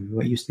derive from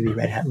what used to be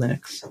Red Hat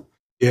Linux.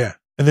 Yeah.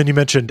 And then you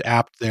mentioned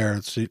apt there.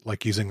 It's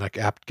like using like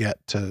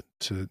apt-get to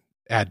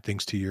add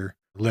things to your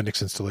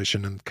Linux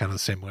installation in kind of the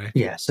same way.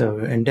 Yeah, so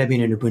in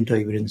Debian and Ubuntu,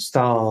 you would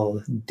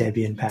install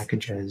Debian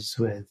packages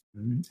with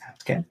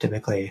apt-get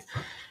typically.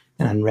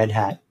 And on Red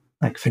Hat,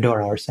 like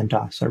Fedora or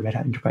CentOS or Red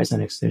Hat Enterprise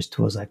Linux, there's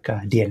tools like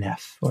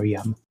DNF or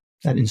Yum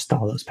that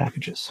install those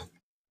packages.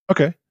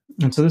 Okay.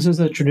 And so this is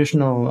a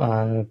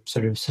traditional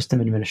sort of system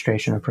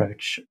administration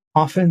approach.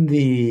 Often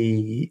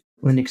the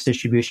Linux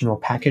distribution will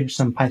package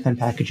some Python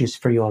packages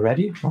for you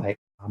already. Like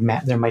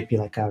there might be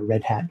like a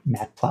Red Hat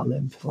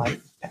matplotlib like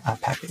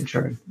package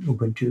or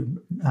Ubuntu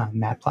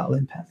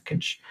matplotlib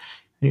package.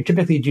 And you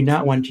typically do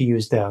not want to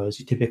use those.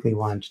 You typically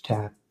want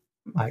to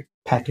like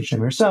package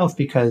them yourself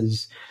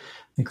because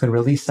like the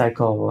release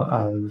cycle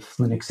of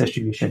Linux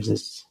distributions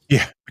is...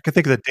 Yeah, I can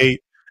think of the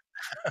date.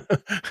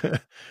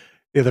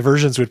 Yeah, the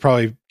versions would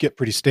probably get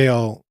pretty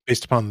stale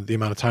based upon the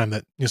amount of time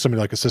that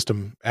somebody like a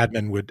system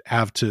admin would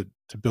have to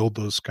build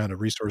those kind of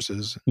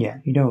resources. Yeah,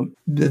 you don't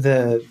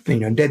the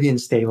Debian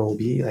stable will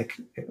be like,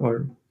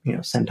 or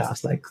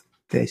CentOS, like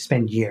they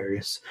spend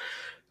years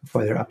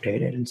before they're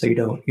updated, and so you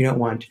don't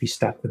want to be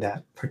stuck with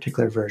that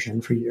particular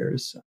version for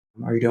years,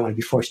 or you don't want to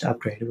be forced to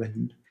upgrade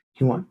when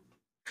you want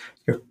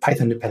your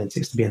Python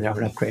dependencies to be in there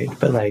on upgrade.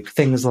 But like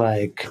things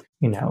like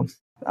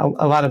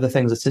a lot of the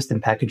things that system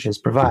packages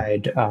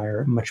provide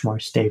are much more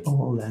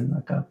stable than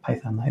like a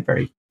Python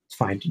library. It's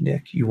fine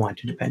you want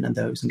to depend on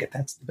those and get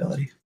that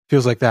stability.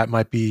 Feels like that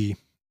might be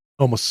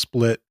almost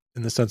split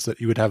in the sense that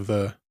you would have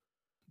the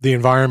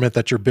environment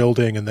that you're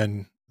building and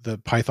then the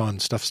Python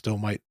stuff still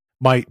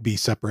might be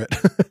separate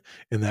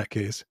in that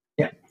case.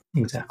 Yeah,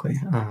 exactly.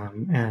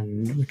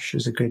 And which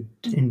is a good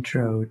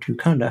intro to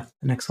Conda,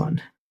 the next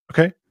one.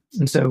 Okay.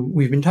 And so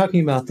we've been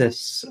talking about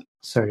this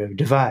sort of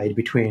divide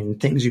between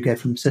things you get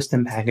from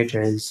system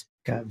packages,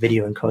 like a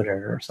video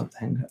encoder or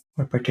something,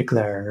 or a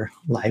particular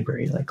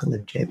library like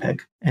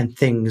libjpeg, and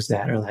things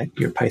that are like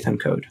your Python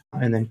code.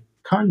 And then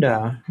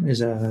Conda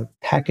is a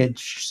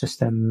package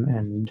system,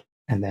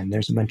 and then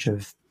there's a bunch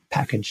of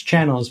package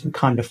channels, but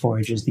Conda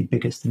Forge is the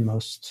biggest and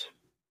most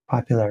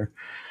popular.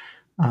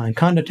 And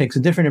Conda takes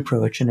a different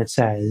approach, and it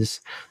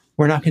says,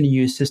 we're not going to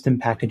use system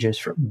packages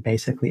for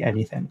basically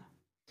anything.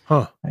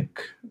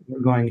 Like,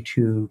 we're going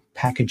to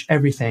package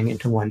everything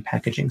into one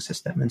packaging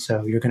system. And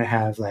so you're going to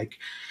have like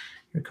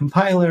your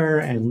compiler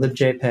and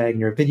libjpeg and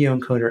your video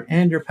encoder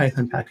and your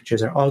Python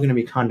packages are all going to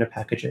be Conda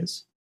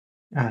packages.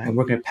 And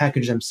we're going to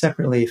package them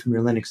separately from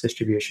your Linux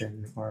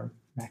distribution or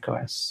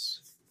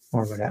macOS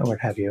or what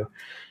have you.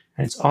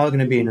 And it's all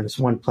going to be in this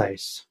one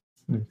place.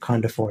 And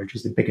Conda Forge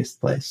is the biggest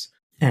place.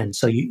 And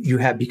so you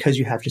have, because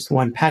you have just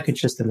one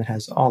package system that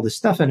has all this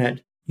stuff in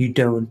it, you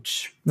don't,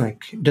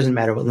 like, it doesn't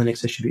matter what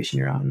Linux distribution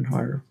you're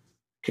on.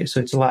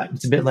 So it's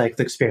a bit like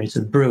the experience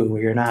with Brew,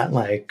 where you're not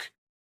like,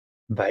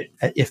 but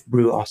if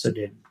Brew also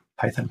did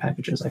Python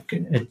packages, like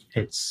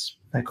it's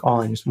like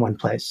all in just one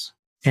place.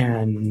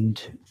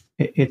 And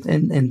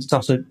it's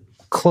also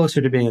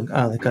closer to being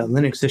like a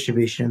Linux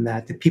distribution,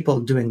 that the people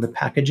doing the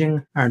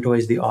packaging aren't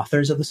always the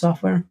authors of the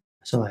software.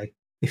 So like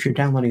if you're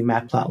downloading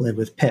matplotlib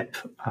with pip,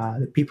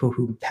 the people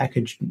who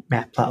package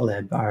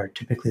matplotlib are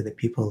typically the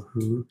people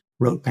who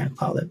wrote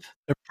matplotlib.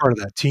 They're part of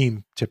that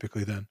team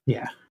typically then.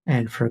 Yeah.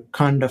 And for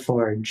Conda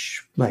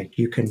Forge, like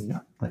you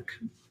can, like,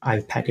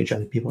 I've packaged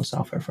other people's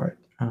software for it.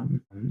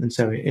 And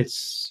so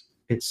it's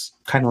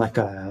kind of like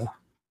a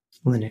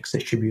Linux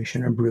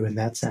distribution or Brew in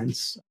that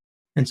sense.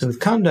 And so with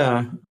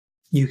Conda,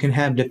 you can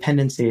have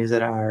dependencies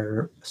that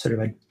are sort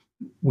of like,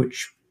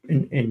 which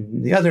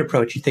in the other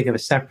approach, you think of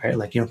as separate,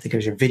 like you don't think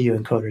of your video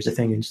encoder as a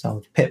thing you install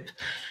with pip.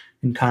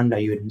 In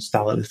Conda, you would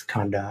install it with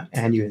Conda,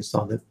 and you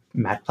install the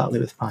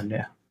matplotlib with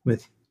Conda,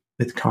 with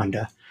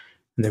Conda,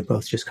 and they're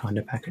both just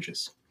Conda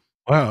packages.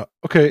 Wow.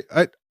 Okay.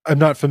 I'm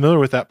not familiar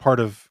with that part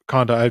of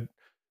Conda.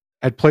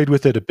 I'd played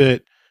with it a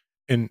bit,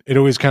 and it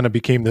always kind of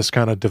became this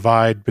kind of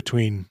divide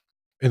between,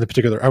 in the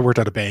particular, I worked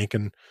at a bank,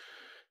 and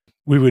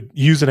we would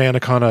use an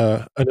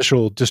Anaconda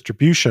initial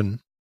distribution.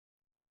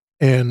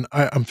 And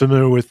I'm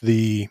familiar with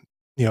the,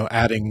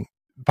 adding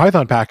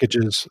Python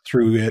packages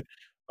through it,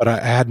 but I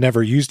had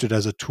never used it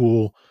as a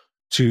tool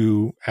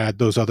to add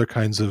those other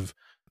kinds of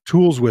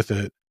tools with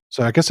it.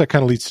 So I guess that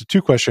kind of leads to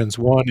two questions.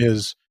 One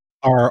is,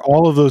 are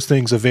all of those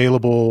things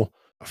available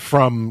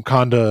from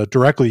Conda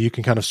directly? You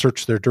can kind of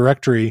search their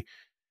directory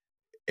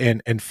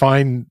and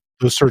find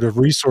those sort of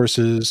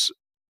resources.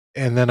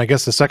 And then I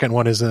guess the second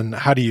one is, then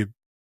how do you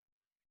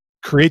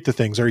create the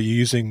things? Are you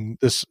using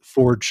this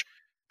Forge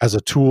as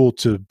a tool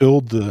to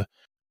build the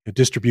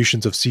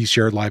distributions of C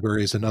shared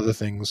libraries and other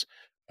things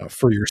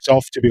for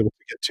yourself to be able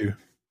to get to?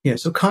 Yeah,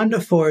 so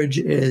Conda Forge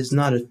is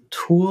not a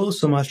tool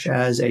so much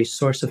as a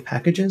source of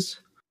packages.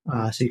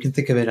 So you can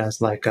think of it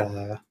as like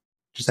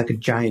just like a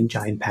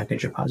giant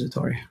package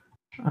repository.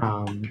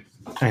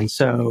 And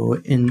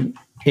so in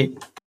it,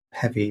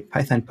 heavy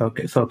Python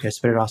focus,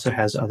 but it also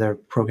has other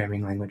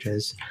programming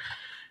languages.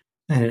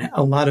 And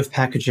a lot of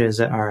packages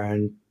that are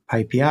on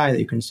PyPI that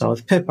you can install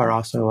with pip are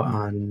also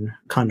on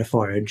Conda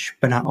Forge,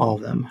 but not all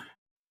of them.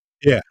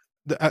 Yeah,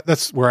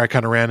 that's where I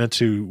kind of ran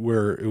into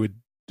where it would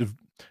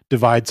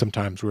divide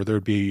sometimes, where there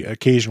would be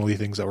occasionally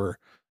things that were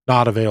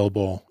not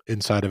available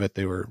inside of it.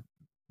 They were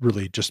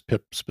really just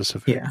pip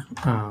specific. Yeah.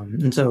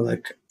 And so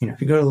like,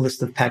 if you go to the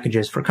list of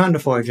packages for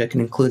Conda Forge, it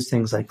can include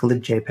things like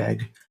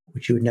libjpeg,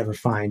 which you would never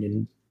find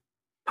in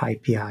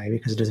PyPI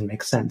because it doesn't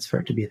make sense for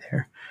it to be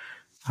there.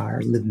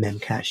 Or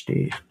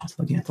libmemcached, just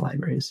looking at the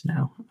libraries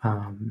now.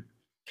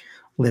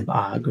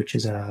 Libog, which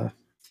is a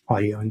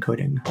audio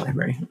encoding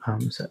library.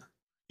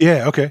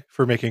 Yeah, okay,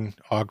 for making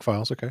OGG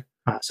files, okay.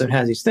 So it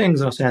has these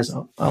things. It also has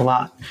a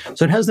lot.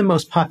 So it has the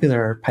most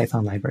popular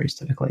Python libraries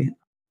typically.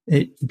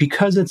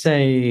 Because it's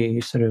a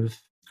sort of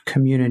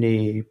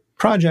community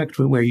project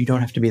where you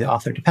don't have to be the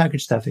author to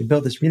package stuff, they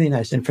built this really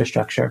nice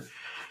infrastructure.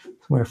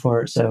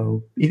 For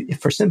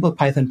simple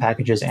Python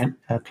packages, and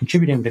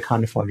contributing to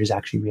Conda Forge is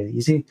actually really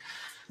easy.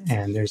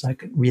 And there's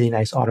like really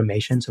nice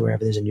automation. So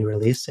wherever there's a new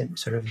release, it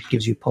sort of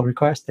gives you a pull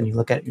request, and you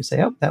look at it and you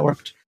say, oh, that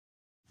worked.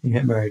 You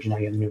hit merge, and now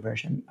you have the new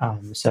version.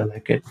 So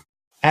like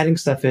adding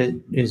stuff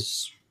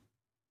is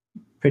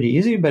pretty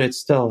easy, but it's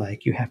still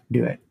like you have to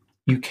do it.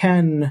 You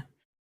can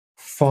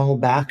fall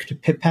back to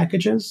pip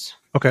packages.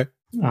 Okay.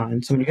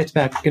 And so when you getting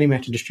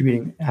back to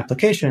distributing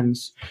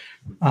applications,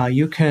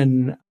 you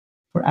can,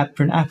 for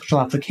an actual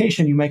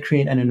application, you might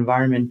create an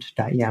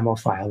environment.yaml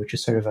file, which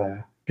is sort of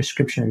a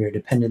description of your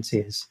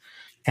dependencies.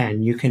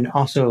 And you can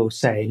also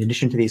say, in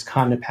addition to these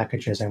Conda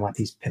packages, I want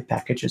these pip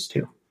packages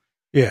too.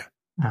 Yeah.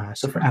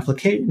 So for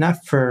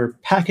not for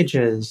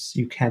packages,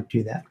 you can't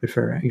do that. But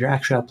for your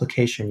actual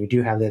application, you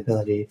do have the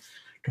ability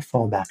to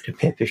fall back to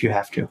pip if you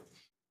have to.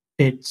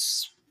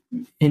 It's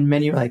in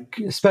many, like,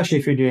 especially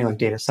if you're doing like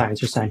data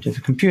science or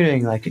scientific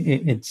computing, like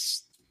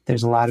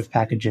there's a lot of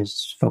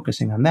packages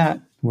focusing on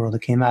that. The world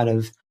it came out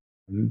of,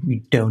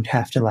 you don't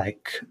have to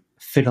like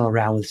fiddle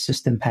around with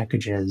system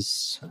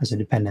packages as a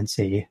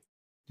dependency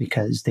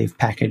because they've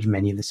packaged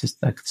many of the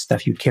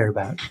stuff you care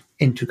about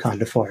into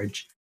Conda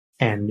Forge.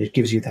 And it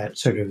gives you that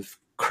sort of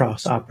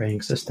cross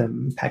operating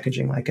system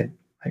packaging, like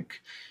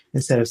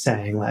instead of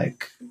saying on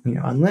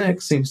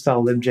Linux, you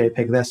install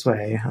libjpeg this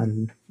way,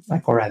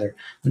 or rather,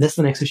 on this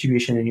Linux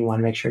distribution, and you want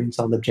to make sure you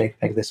install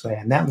libjpeg this way,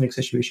 and that Linux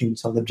distribution, you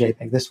install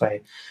libjpeg this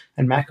way,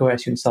 and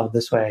macOS, you install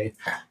this way.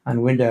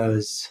 On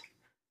Windows,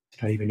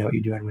 I don't even know what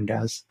you do on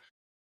Windows.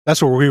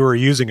 That's what we were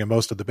using in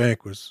most of the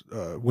bank was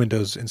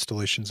Windows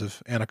installations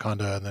of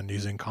Anaconda and then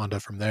using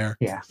Conda from there.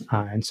 Yeah.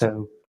 And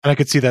I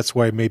could see that's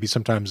why maybe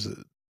sometimes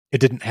it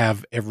didn't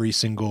have every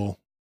single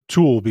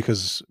tool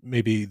because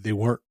maybe they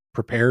weren't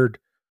prepared,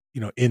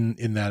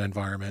 in that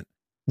environment.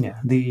 Yeah.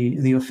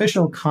 The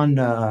official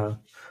Conda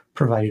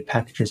provided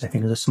packages, I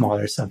think, is a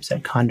smaller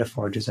subset. Conda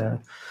Forge is a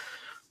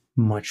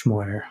much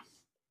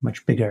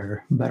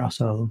bigger, but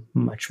also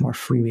much more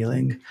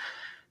freewheeling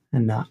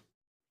and not,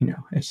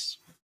 it's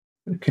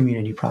a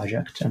community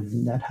project,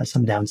 and that has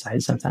some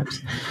downsides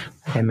sometimes.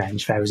 I imagine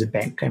if I was a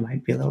bank, I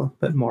might be a little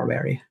bit more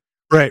wary.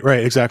 Right,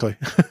 exactly.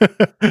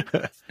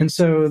 And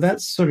so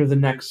that's sort of the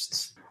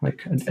next,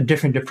 a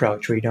different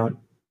approach where you don't,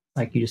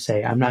 you just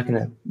say,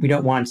 we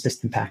don't want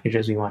system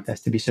packages. We want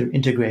this to be sort of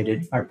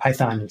integrated, our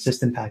Python and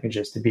system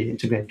packages to be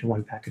integrated into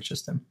one package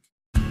system.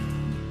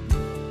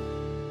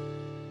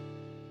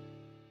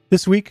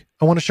 This week,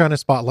 I want to shine a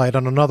spotlight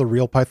on another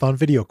Real Python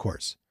video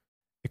course.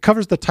 It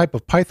covers the type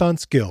of Python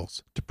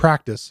skills to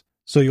practice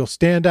so you'll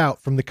stand out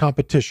from the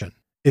competition.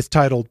 It's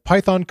titled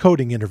Python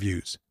Coding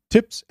Interviews,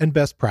 Tips and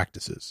Best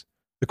Practices.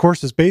 The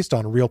course is based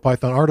on a Real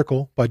Python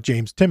article by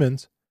James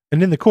Timmons,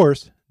 and in the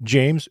course,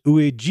 James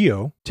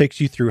Uegio takes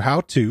you through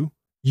how to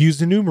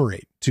use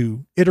enumerate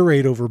to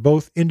iterate over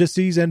both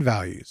indices and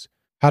values,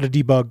 how to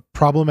debug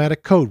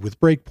problematic code with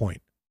breakpoint,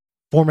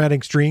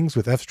 formatting strings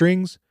with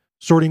fstrings,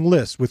 sorting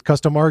lists with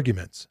custom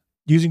arguments,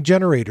 using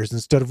generators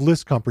instead of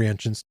list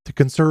comprehensions to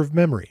conserve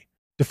memory,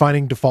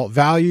 defining default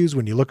values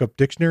when you look up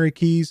dictionary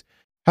keys,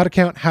 how to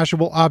count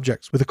hashable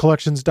objects with a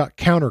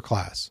collections.counter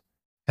class,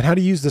 and how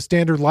to use the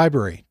standard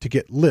library to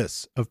get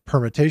lists of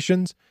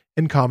permutations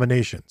and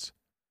combinations.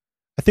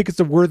 I think it's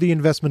a worthy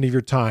investment of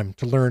your time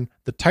to learn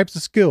the types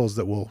of skills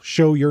that will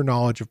show your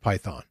knowledge of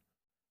Python.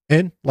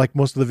 And like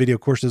most of the video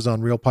courses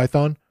on Real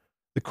Python,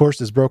 the course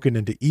is broken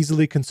into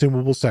easily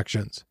consumable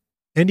sections,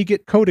 and you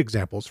get code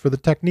examples for the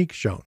techniques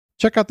shown.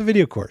 Check out the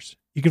video course.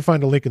 You can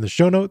find a link in the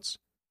show notes,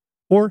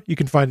 or you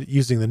can find it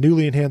using the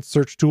newly enhanced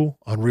search tool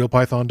on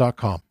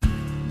realpython.com.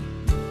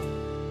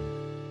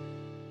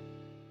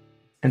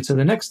 And so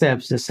the next step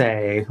is to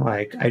say,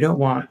 I don't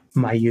want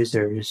my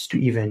users to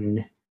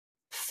even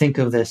think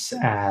of this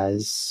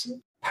as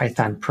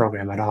Python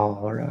program at all,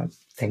 or a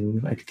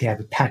thing they have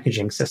a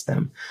packaging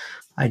system.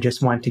 I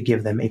just want to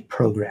give them a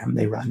program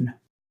they run.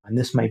 And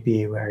this might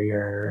be where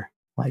you're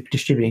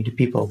distributing to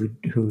people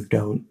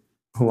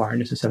who aren't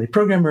necessarily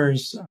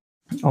programmers,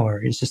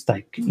 or it's just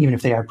even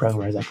if they are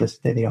programmers,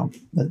 they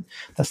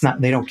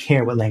don't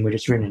care what language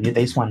it's written in.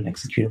 They just want an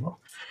executable.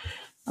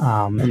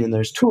 And then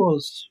there's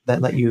tools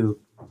that let you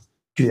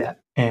do that,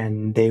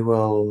 and they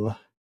will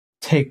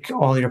take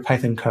all your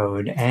Python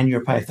code and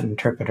your Python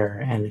interpreter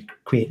and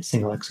create a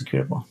single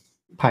executable.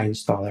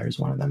 PyInstaller is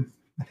one of them.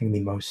 I think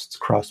the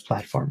most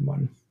cross-platform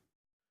one.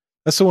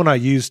 That's the one I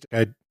used.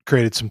 I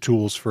created some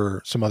tools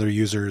for some other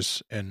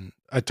users, and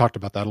I talked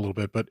about that a little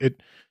bit, but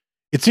it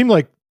seemed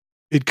like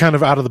it kind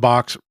of out of the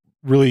box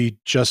really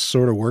just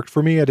sort of worked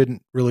for me. I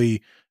didn't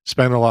really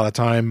spend a lot of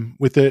time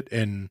with it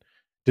and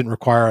didn't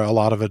require a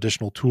lot of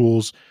additional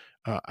tools.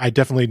 I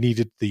definitely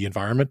needed the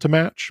environment to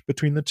match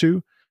between the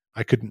two.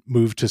 I couldn't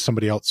move to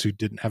somebody else who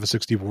didn't have a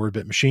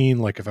 64-bit machine,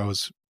 like if I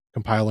was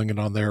compiling it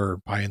on there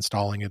or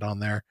installing it on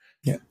there.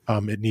 Yeah.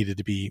 It needed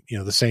to be,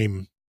 the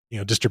same,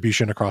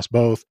 distribution across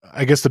both.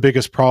 I guess the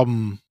biggest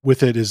problem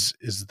with it is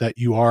that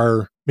you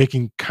are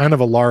making kind of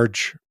a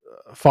large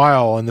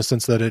file in the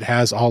sense that it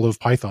has all of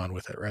Python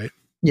with it, right?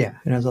 Yeah,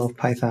 it has all of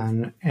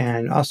Python.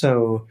 And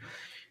also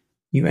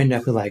you end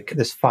up with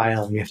this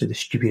file and you have to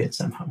distribute it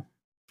somehow.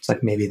 It's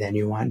maybe then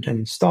you want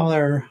an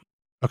installer.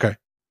 Okay.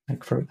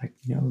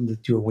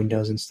 Do a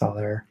Windows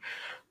installer,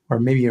 or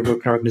maybe an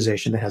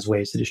organization that has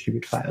ways to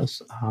distribute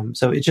files.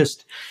 So it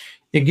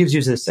gives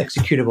you this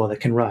executable that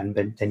can run,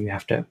 but then you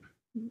have to,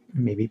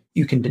 maybe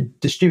you can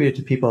distribute it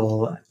to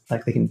people,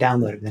 they can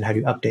download it, and then how do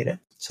you update it?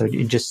 So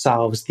it just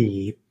solves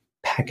the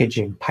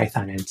packaging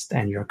Python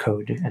and your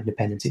code and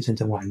dependencies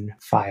into one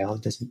file.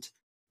 It doesn't,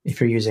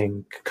 if you're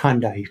using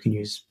Conda, you can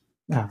use,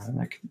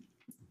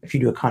 if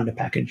you do a Conda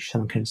package,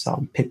 someone can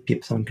install pip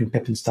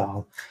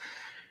install.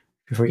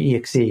 For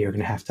exe, you're going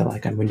to have to,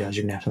 on Windows,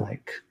 you're going to have to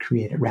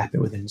create it, wrap it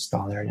with an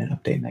installer and an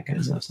update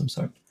mechanism of some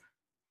sort.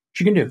 Which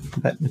you can do,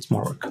 but it's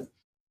more work.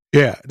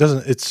 Yeah,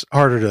 it's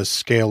harder to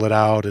scale it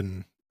out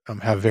and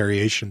have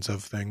variations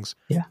of things.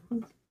 Yeah.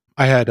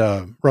 I had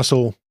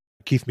Russell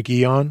Keith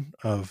McGee on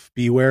of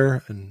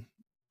Beware and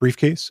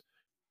Briefcase.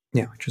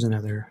 Yeah, which was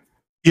another.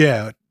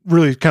 Yeah,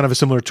 really kind of a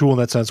similar tool in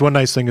that sense. One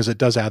nice thing is it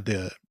does add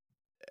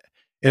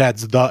it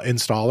adds the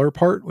installer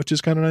part, which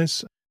is kind of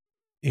nice.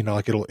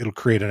 Like it'll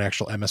create an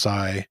actual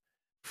MSI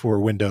for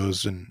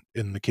Windows, and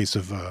in the case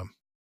of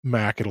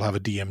Mac, it'll have a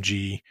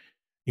DMG,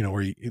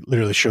 where it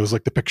literally shows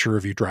like the picture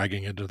of you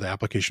dragging into the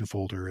application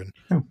folder, and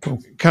cool.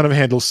 kind of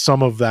handles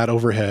some of that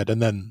overhead.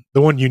 And then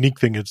the one unique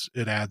thing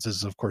it adds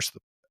is, of course, the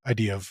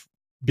idea of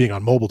being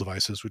on mobile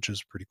devices, which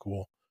is pretty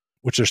cool,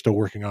 which they're still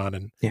working on,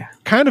 and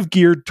kind of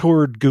geared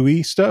toward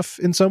GUI stuff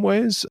in some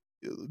ways,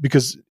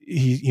 because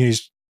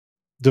he's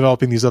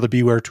developing these other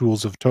Beware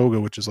tools of Toga,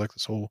 which is like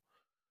this whole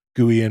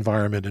GUI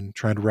environment and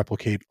trying to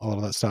replicate all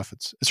of that stuff.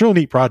 It's a real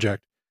neat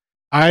project.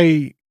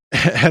 I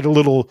had a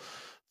little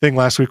thing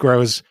last week where I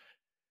was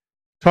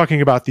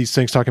talking about these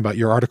things, talking about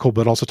your article,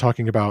 but also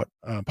talking about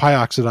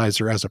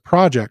PyOxidizer as a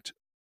project.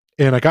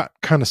 And I got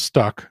kind of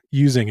stuck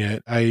using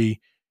it. It's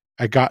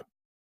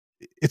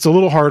a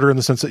little harder in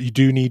the sense that you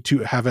do need to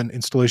have an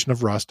installation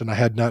of Rust, and I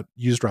had not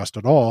used Rust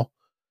at all.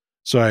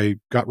 So I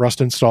got Rust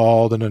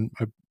installed, and then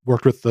I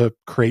worked with the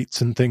crates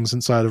and things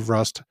inside of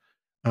Rust.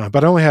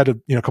 But I only had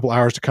a couple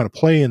hours to kind of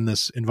play in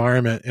this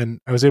environment, and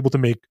I was able to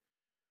make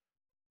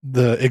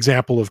the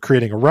example of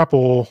creating a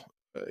REPL,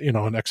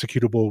 an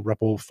executable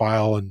REPL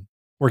file, and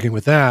working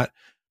with that.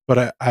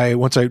 But I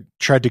once I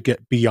tried to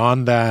get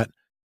beyond that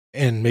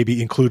and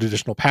maybe include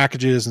additional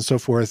packages and so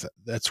forth,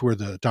 that's where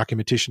the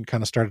documentation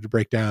kind of started to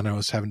break down. I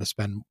was having to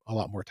spend a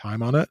lot more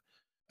time on it.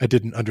 I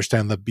didn't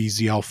understand the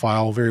BZL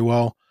file very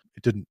well.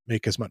 It didn't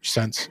make as much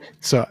sense.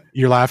 So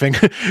you're laughing.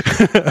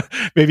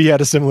 Maybe you had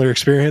a similar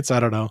experience.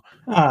 I don't know.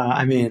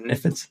 I mean,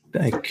 if it's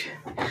like,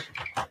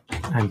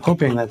 I'm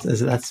hoping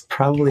that's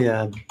probably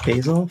a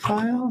Bazel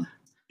file.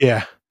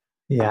 Yeah.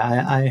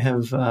 Yeah. I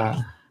have,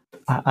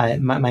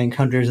 my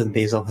encounters with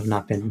Bazel have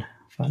not been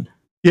fun.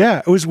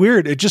 Yeah. It was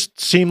weird. It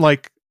just seemed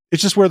like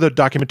it's just where the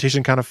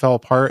documentation kind of fell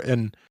apart.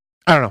 And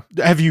I don't know.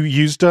 Have you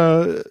used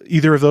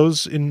either of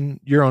those in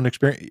your own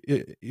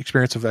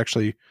experience of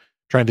actually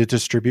trying to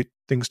distribute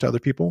things to other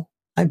people?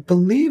 I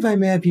believe I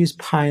may have used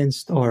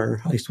PyInstaller,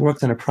 or at least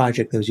worked on a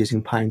project that was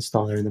using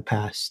PyInstaller in the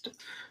past.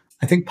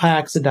 I think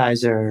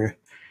PyOxidizer,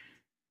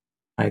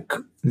 like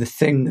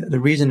the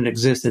reason it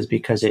exists is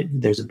because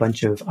there's a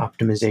bunch of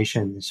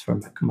optimizations for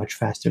a much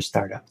faster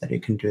startup that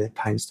it can do that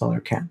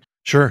PyInstaller can't.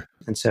 Sure.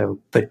 And so,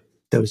 but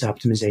those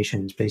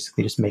optimizations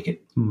basically just make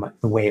it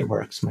the way it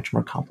works much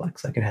more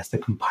complex. Like it has to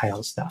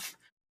compile stuff.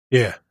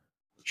 Yeah.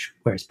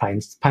 Whereas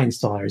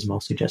PyInstaller is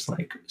mostly just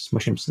like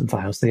smushing some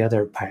files. The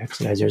other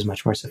PyOxidizer is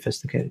much more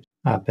sophisticated,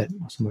 but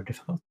also more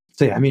difficult.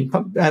 So yeah, I mean,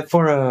 for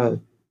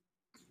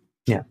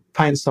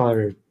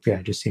PyInstaller,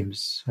 it just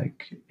seems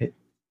like it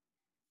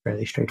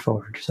fairly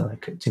straightforward. So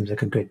like it seems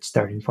like a good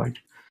starting point.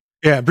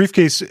 Yeah,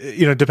 Briefcase,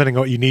 depending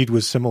on what you need,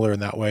 was similar in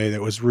that way.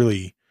 That was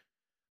really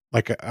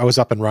like I was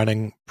up and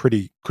running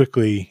pretty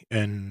quickly.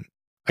 And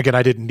again,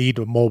 I didn't need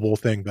a mobile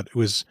thing, but it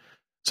was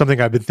something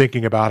I've been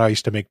thinking about. I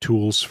used to make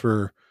tools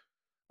for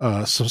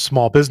some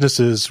small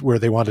businesses where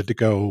they wanted to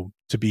go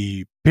to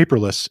be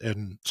paperless.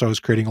 And so I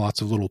was creating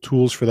lots of little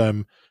tools for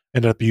them.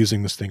 Ended up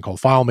using this thing called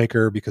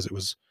FileMaker because it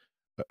was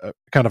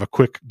kind of a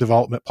quick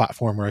development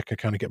platform where I could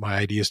kind of get my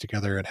ideas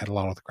together and had a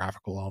lot of the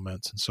graphical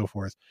elements and so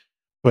forth.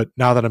 But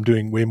now that I'm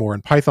doing way more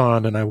in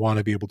Python and I want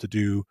to be able to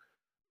do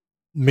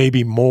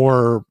maybe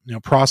more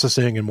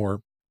processing and more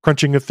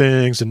crunching of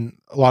things, and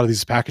a lot of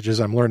these packages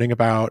I'm learning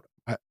about,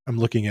 I'm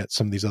looking at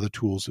some of these other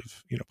tools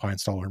of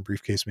PyInstaller and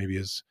Briefcase maybe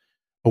as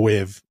a way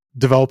of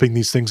developing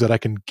these things that I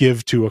can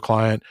give to a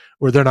client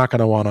where they're not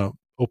going to want to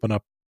open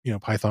up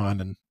Python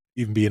and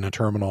even be in a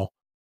terminal,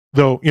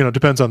 though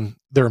depends on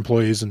their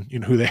employees and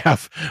who they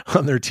have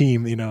on their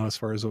team as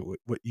far as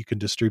what you can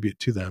distribute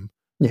to them.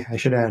 Yeah, I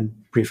should add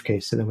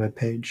Briefcase to the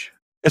webpage.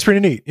 It's pretty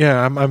neat.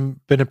 Yeah, I'm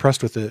been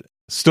impressed with it.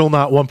 Still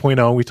not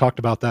 1.0. We talked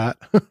about that.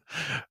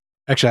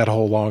 Actually, I had a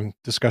whole long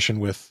discussion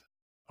with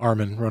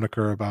Armin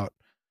Ronacher about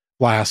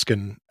Flask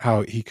and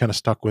how he kind of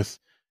stuck with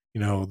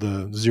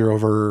the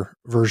zero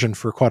version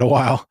for quite a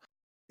while.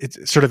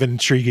 It's sort of an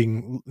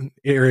intriguing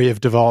area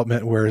of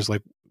development, whereas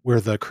like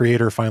where the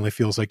creator finally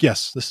feels like,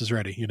 yes, this is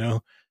ready.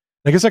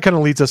 I guess that kind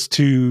of leads us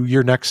to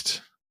your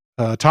next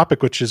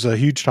topic, which is a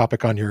huge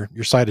topic on your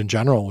site in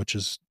general, which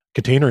is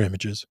container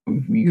images.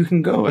 You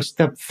can go a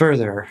step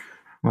further.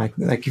 Like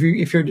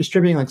if you're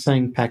distributing like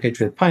something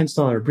packaged with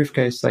PyInstaller or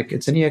Briefcase, like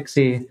it's an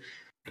exe,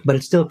 but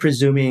it's still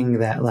presuming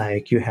that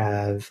like you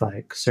have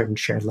like certain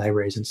shared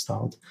libraries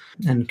installed.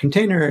 And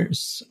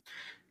containers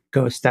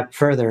go a step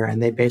further,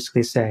 and they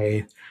basically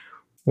say,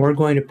 we're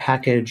going to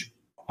package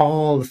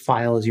all the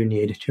files you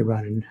need to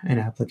run an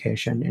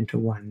application into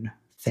one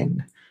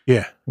thing.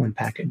 Yeah. One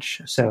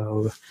package.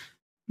 So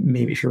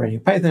maybe if you're writing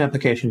a Python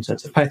application, so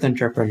it's a Python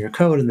interpreter in your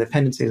code and the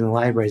dependencies and the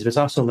libraries, but it's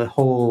also the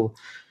whole,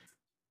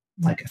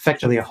 like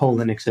effectively a whole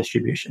Linux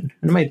distribution.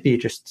 And it might be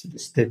just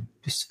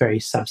this very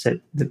subset,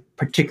 the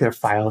particular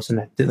files in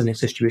that Linux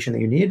distribution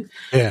that you need.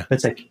 Yeah. But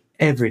it's like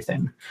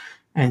everything.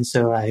 And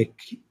so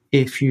like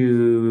if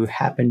you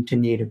happen to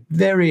need a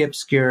very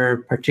obscure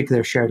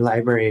particular shared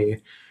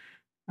library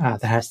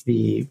that has to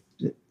be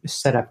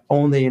set up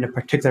only in a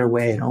particular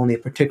way and only a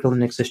particular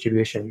Linux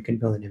distribution, you can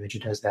build an image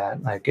that does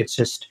that. Like it's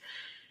just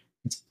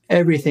it's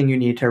everything you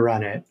need to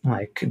run it.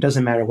 Like, it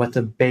doesn't matter what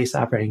the base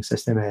operating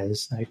system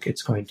is, like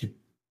it's going to,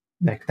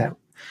 like that,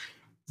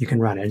 you can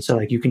run it. And so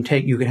like you can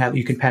package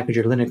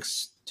your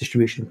Linux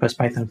distribution plus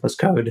Python plus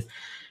code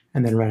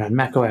and then run on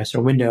Mac OS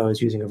or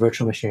Windows using a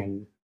virtual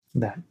machine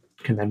that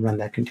can then run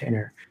that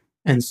container.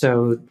 And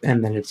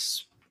then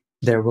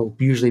there will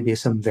usually be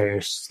some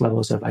various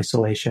levels of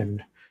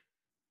isolation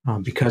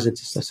because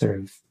it's just a sort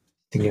of,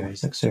 think of it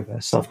as like sort of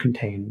a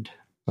self-contained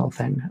little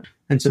thing.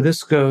 And so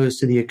this goes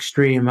to the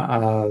extreme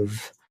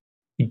of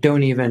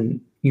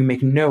you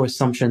make no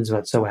assumptions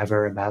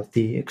whatsoever about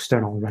the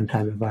external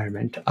runtime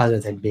environment other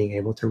than being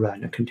able to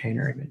run a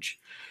container image,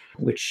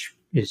 which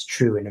is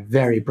true in a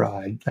very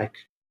broad,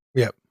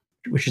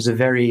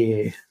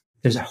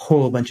 there's a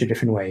whole bunch of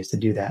different ways to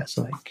do that.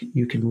 So like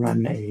you can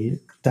run a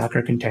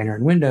Docker container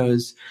in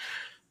Windows,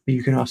 but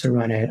you can also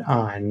run it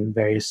on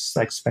various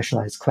like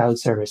specialized cloud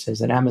services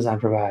that Amazon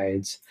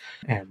provides,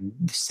 and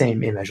the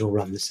same image will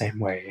run the same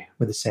way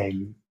with the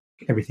same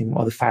everything,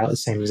 all the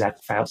same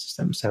exact file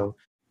system. So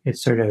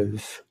it's sort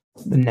of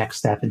the next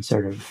step in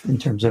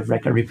terms of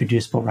like a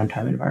reproducible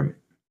runtime environment.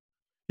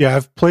 Yeah,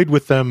 I've played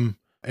with them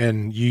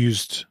and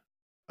used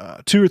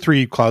 2 or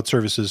 3 cloud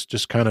services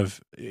just kind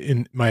of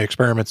in my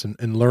experiments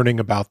and learning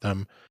about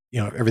them.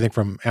 Everything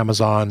from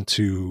Amazon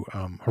to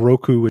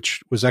Heroku,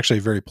 which was actually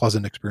a very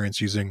pleasant experience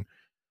using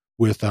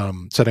with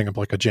setting up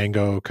like a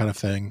Django kind of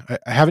thing.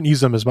 I haven't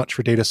used them as much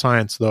for data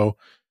science, though.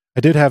 I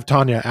did have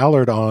Tanya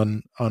Allard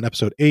on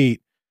episode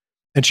 8,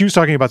 and she was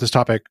talking about this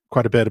topic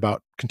quite a bit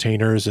about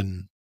containers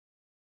and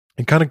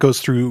kind of goes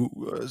through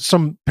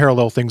some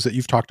parallel things that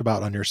you've talked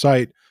about on your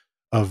site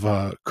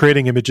of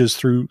creating images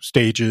through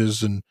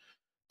stages and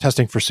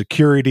testing for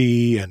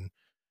security, and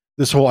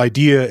this whole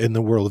idea in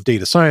the world of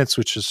data science,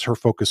 which is her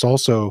focus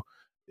also,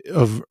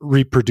 of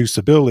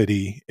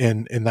reproducibility.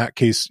 And in that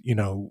case,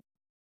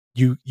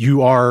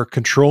 you are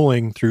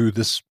controlling through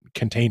this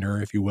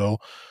container, if you will,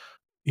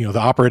 the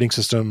operating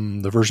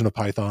system, the version of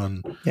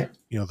Python,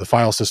 the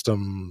file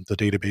system, the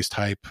database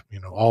type,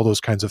 all those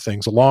kinds of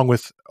things, along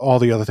with all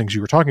the other things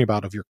you were talking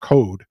about of your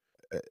code.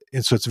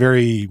 And so it's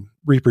very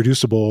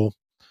reproducible.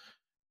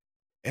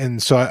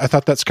 And so I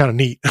thought that's kind of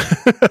neat.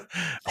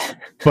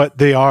 But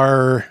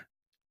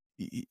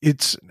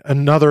it's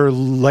another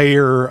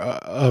layer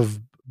of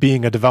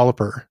being a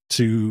developer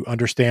to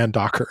understand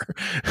Docker.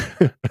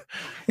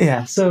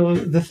 Yeah. So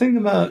the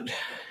thing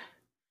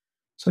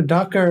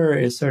Docker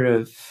is sort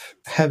of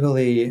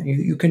heavily,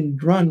 you can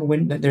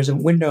run, there's a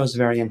Windows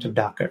variant of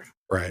Docker.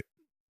 Right.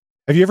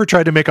 Have you ever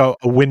tried to make a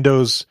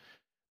Windows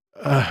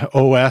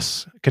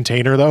OS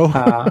container, though?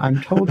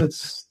 I'm told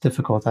it's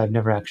difficult. I've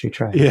never actually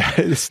tried. Yeah,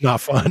 it's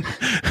not fun.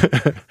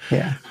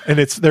 Yeah. And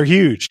they're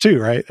huge too,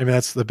 right? I mean,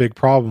 that's the big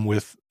problem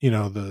with,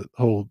 the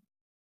whole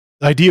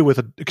idea with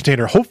a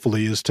container,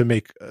 hopefully, is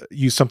to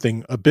use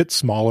something a bit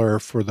smaller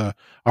for the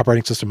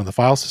operating system and the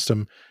file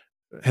system,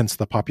 hence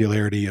the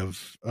popularity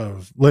of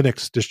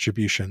Linux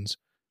distributions.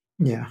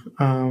 Yeah.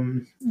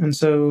 And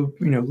so,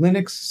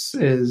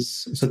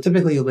 so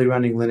typically you'll be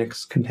running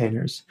Linux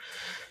containers.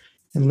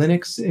 And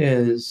Linux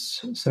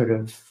is sort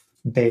of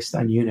based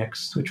on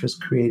Unix, which was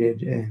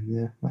created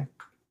in I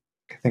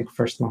think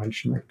first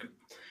launched in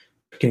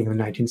beginning of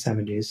the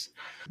 1970s.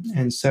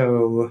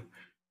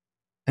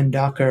 And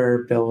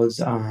Docker builds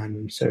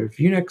on sort of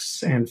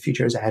Unix and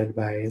features added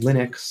by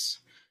Linux.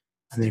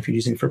 And then if you're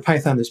using it for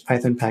Python, there's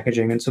Python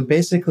packaging. And so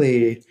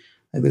basically,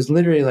 there's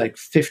literally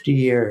 50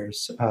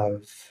 years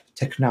of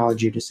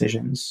technology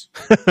decisions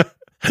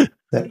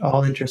that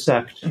all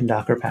intersect in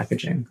Docker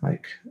packaging.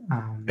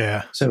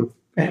 So,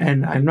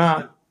 and I'm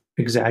not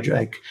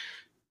exaggerating.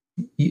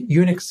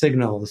 Unix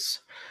signals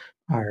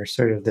are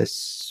sort of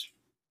this.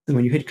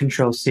 When you hit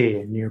Control-C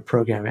and your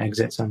program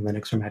exits on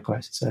Linux or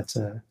macOS, so that's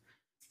a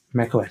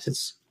macOS.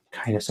 It's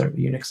kind of sort of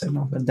a Unix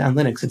signal, but on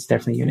Linux, it's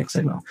definitely a Unix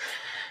signal.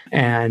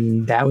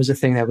 And that was a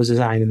thing that was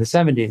designed in the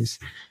 70s,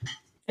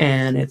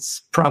 and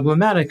it's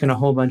problematic in a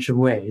whole bunch of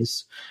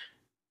ways.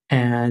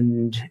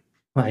 And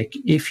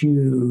if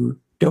you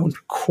don't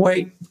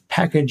quite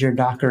package your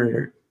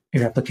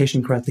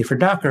application correctly for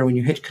Docker, when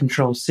you hit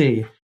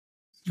Control-C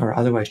or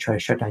otherwise try to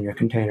shut down your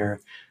container,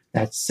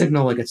 that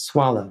signal will get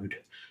swallowed.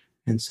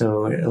 And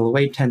so it'll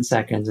wait 10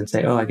 seconds and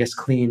say, oh, I guess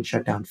clean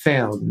shutdown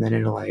failed. And then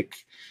it'll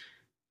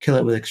kill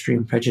it with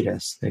extreme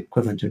prejudice, the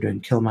equivalent of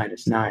doing kill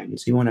 -9.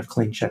 So you won't have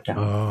clean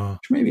shutdown,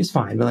 which maybe is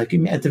fine. But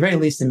at the very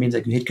least, it means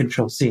you hit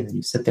Control-C and then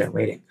you sit there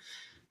waiting.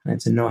 And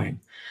it's annoying.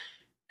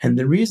 And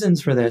the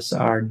reasons for this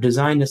are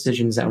design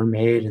decisions that were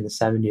made in the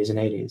 70s and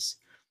 80s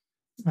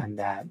and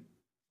that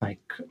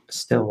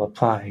still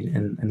apply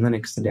in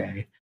Linux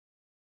today.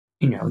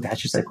 That's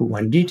just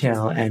one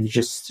detail, and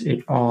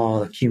it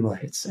all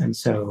accumulates. And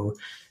so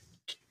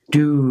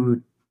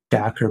do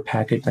Docker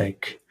package,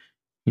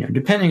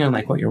 depending on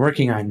what you're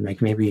working on,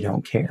 maybe you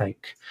don't care.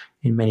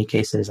 In many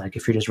cases,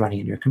 if you're just running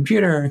in your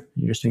computer,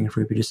 you're just doing it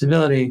for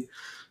reproducibility,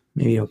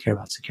 maybe you don't care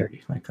about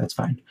security. That's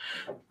fine.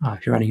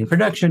 If you're running in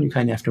production, you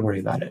kind of have to worry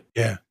about it.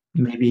 Yeah.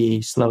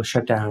 Maybe slow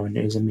shutdown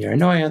is a mere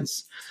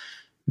annoyance.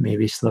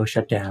 Maybe slow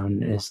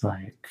shutdown is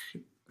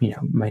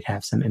might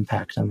have some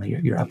impact on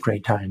your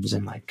upgrade times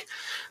and like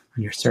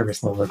on your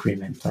service level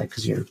agreement, like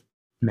because your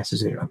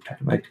messes with your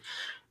uptime. Like,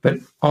 but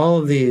all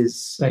of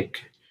these,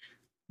 like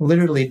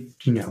literally,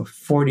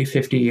 40,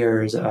 50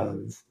 years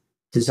of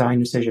design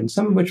decisions,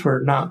 some of which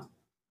turned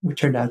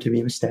out to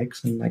be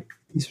mistakes. And like,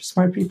 these are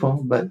smart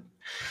people, but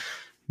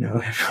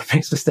everyone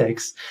makes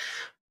mistakes.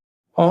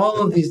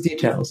 All of these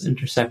details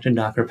intersect in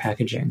Docker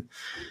packaging.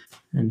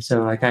 And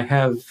so like I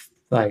have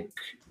like,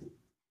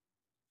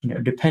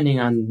 depending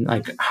on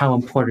like how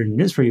important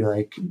it is for you,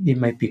 like it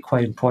might be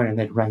quite important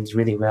that it runs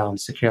really well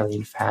and securely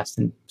and fast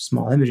and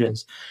small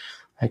images.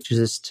 Like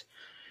it's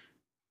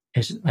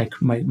like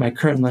my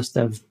current list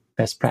of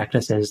best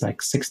practices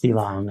like 60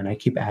 long, and I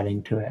keep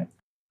adding to it.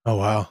 Oh,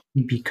 wow.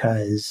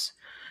 Because,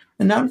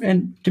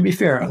 and to be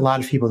fair, a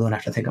lot of people don't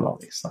have to think of all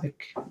these,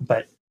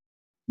 but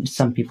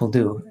some people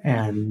do.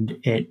 And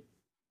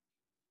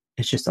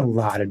it's just a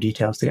lot of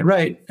details to get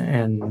right.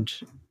 And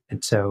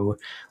so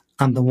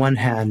on the one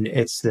hand,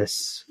 it's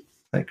this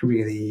like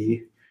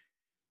really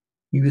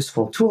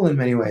useful tool in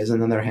many ways. On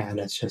the other hand,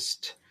 it's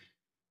just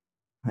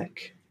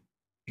like,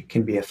 it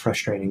can be a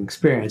frustrating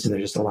experience, and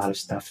there's just a lot of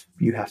stuff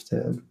you have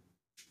to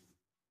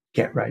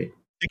get right.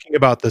 Thinking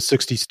about the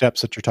 60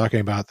 steps that you're talking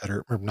about that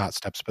are, or not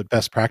steps, but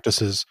best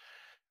practices,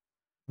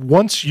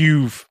 once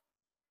you've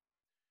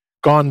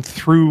gone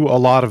through a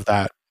lot of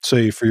that,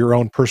 say for your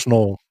own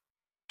personal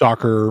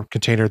Docker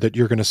container that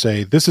you're going to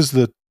say, this is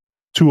the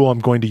tool I'm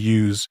going to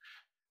use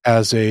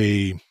as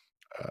a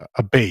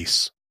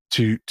base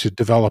to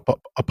develop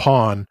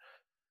upon,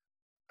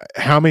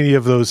 how many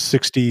of those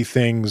 60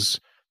 things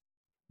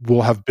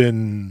will have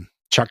been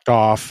checked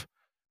off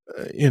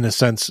in a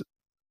sense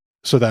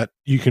so that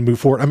you can move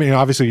forward? I mean,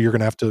 obviously you're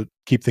going to have to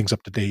keep things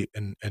up to date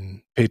and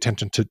pay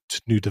attention to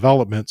new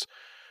developments,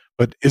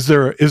 but is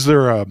there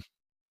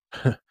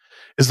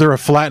a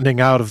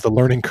flattening out of the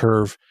learning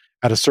curve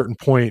at a certain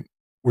point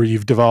where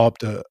you've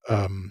developed a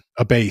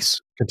base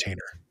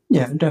container?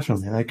 Yeah,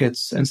 definitely. Like and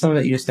some of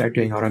it you just start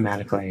doing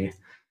automatically,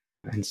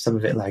 and some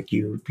of it like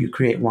you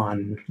create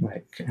one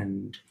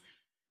and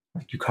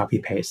you copy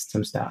paste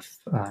some stuff.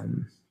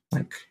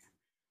 Like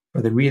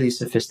for the really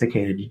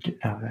sophisticated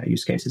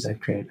use cases I've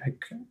created,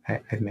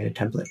 I've made a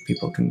template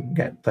people can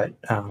get. But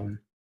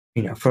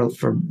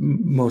for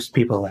most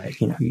people,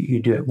 like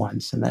you do it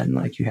once, and then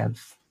like you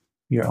have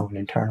your own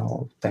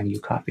internal thing you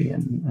copy,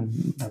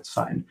 and that's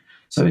fine.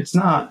 So it's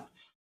not.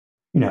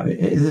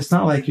 It's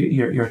not like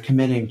you're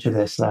committing to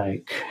this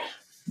like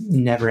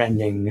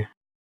never-ending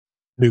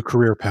new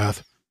career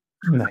path.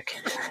 Like,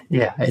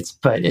 yeah,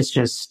 it's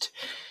just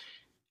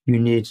you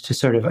need to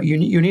sort of you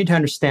need to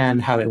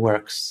understand how it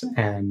works,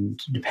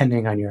 and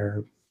depending on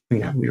your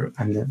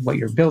what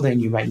you're building,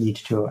 you might need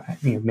to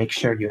make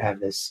sure you have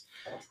this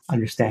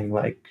understanding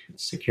like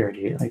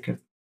security,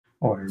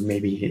 or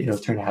maybe it'll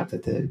turn out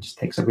that it just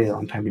takes a really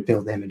long time to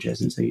build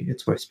images, and so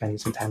it's worth spending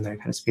some time there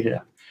and kind of speed it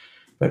up.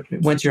 But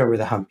once you're over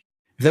the hump,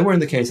 if that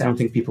weren't the case, I don't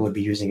think people would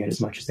be using it as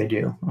much as they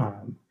do.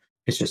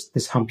 It's just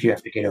this hump you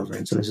have to get over.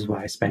 And so this is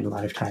why I spend a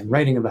lot of time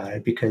writing about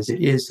it, because it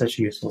is such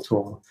a useful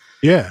tool.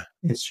 Yeah.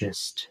 It's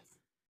just,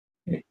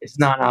 it's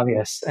not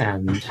obvious.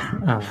 And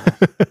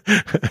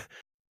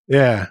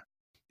yeah.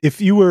 If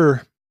you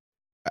were,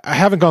 I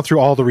haven't gone through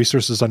all the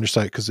resources on your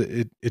site because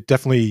it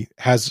definitely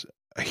has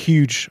a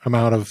huge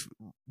amount of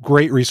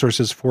great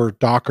resources for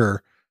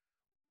Docker.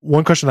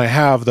 One question I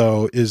have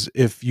though is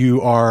if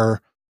you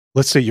are,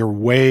 let's say you're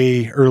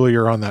way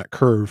earlier on that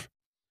curve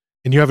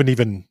and you haven't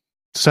even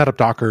set up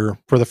Docker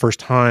for the first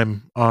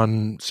time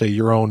on, say,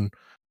 your own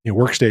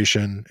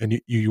workstation,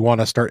 and you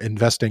want to start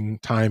investing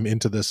time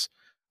into this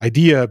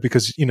idea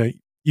because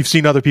you've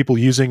seen other people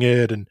using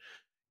it and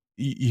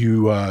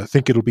you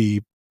think it'll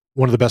be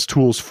one of the best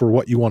tools for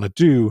what you want to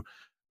do.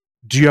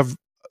 Do you have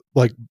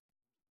like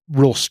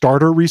real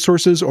starter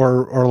resources,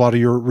 or a lot of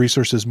your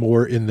resources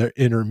more in the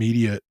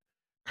intermediate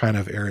kind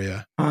of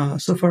area?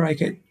 So far, I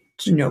get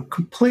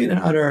complete and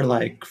utter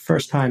like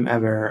first time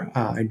ever.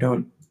 I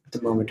don't at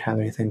the moment have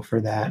anything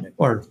for that,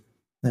 or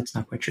that's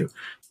not quite true.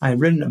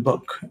 I've written a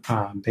book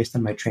based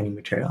on my training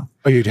material.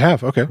 Oh, you'd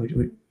have? Okay.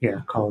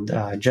 Yeah, called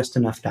Just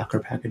Enough Docker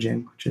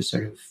Packaging, which is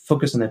sort of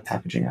focused on the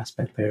packaging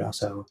aspect, but it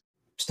also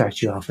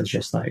starts you off with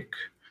just like,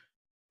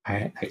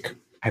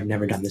 I've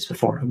never done this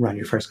before. Run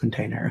your first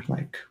container,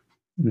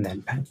 and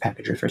then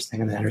package your first thing,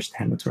 and then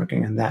understand what's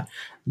working. And this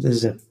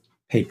is a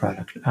paid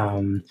product.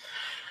 And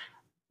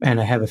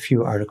I have a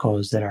few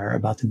articles that are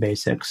about the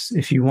basics.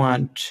 If you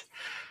want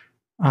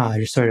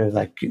just sort of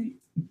like,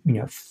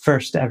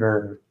 first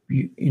ever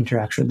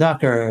interaction with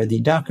Docker, the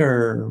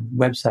Docker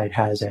website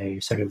has a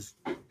sort of,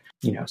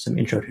 some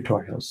intro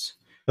tutorials.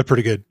 They're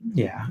pretty good.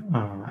 Yeah.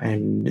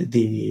 And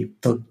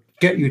they'll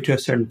get you to a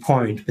certain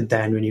point, but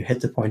then when you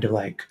hit the point of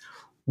like,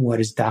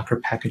 what is Docker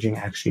packaging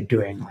actually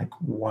doing? Like,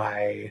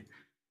 why,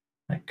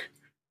 it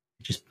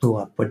just blew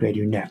up. What do I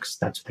do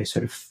next? That's what they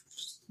sort of,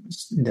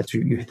 that's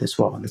where you hit this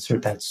wall. And I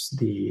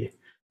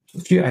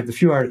have a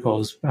few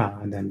articles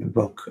and then a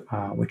book,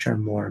 which are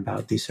more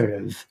about these sort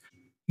of,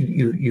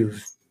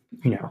 you've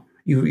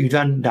you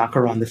done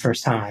Docker run the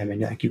first time,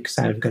 and like you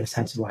kind of got a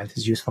sense of why this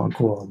is useful and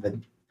cool, but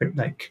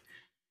like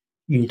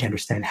you need to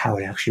understand how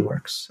it actually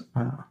works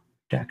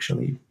to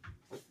actually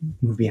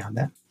move beyond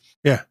that.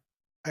 Yeah.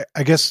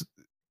 I guess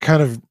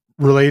kind of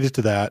related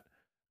to that,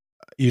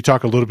 you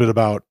talk a little bit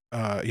about,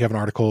 you have an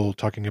article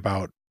talking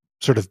about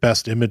sort of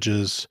best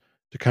images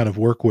to kind of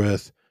work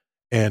with.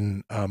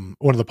 And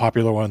one of the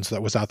popular ones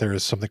that was out there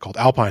is something called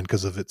Alpine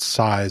because of its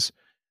size.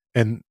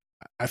 And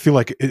I feel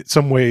like it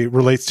some way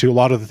relates to a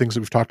lot of the things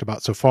that we've talked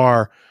about so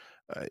far,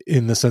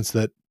 in the sense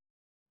that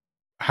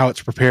how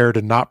it's prepared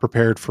and not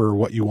prepared for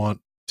what you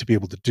want to be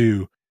able to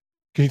do.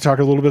 Can you talk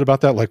a little bit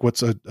about that? Like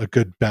what's a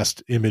good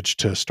best image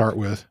to start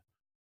with?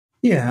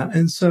 Yeah.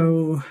 And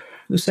so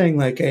they're saying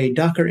like a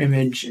Docker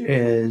image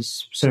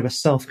is sort of a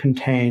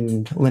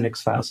self-contained Linux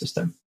file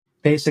system.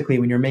 Basically,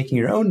 when you're making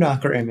your own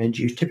Docker image,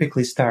 you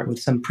typically start with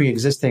some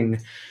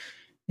pre-existing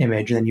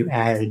image, and then you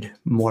add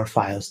more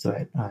files to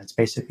it. It's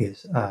basically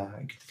a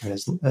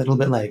little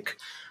bit like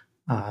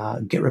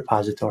Git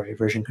repository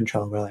version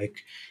control, where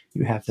like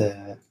you have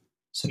the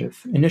sort of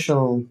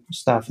initial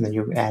stuff, and then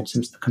you add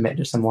some commit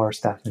to some more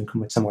stuff, and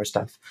commit some more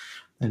stuff,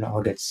 and it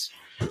all gets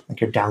like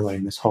you're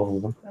downloading this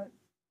whole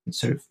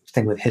sort of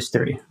thing with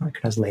history, like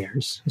it has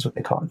layers, is what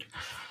they call it.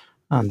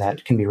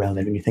 That can be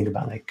relevant when you think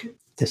about like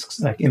disks,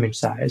 like image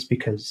size,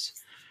 because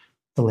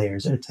the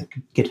layers, it's like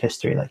Git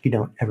history. Like you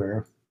don't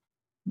ever,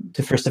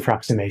 the first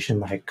approximation,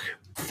 like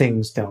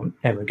things don't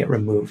ever get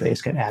removed, they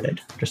just get added.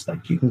 Just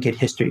like you can get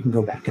history, you can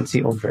go back and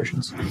see old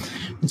versions.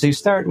 And so you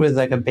start with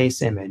like a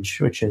base image,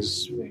 which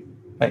is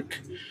like,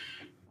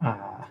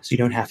 so you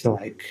don't have to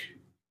like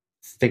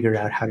figure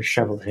out how to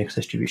shovel Linux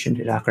distribution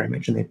to Docker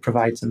image, and they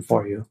provide them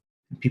for you.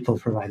 People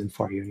provide them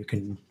for you. You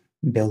can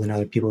build in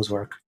other people's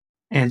work.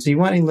 And so you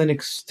want a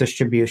Linux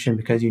distribution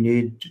because you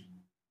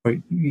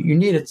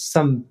need at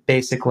some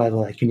basic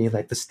level, like you need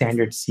like the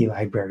standard C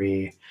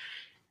library,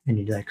 and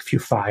you need like a few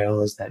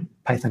files that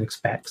Python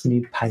expects. You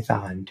need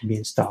Python to be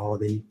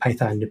installed, and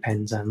Python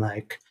depends on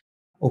like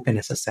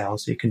OpenSSL,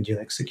 so you can do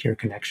like secure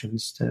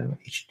connections to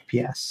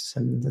HTTPS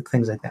and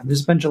things like that.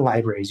 There's a bunch of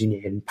libraries you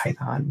need in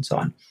Python and so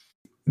on.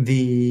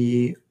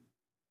 The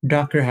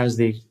Docker has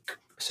the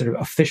sort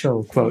of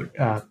official quote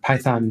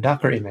Python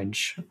Docker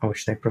image,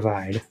 which they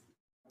provide,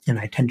 and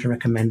I tend to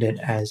recommend it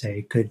as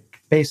a good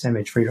base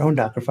image for your own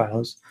Docker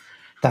files,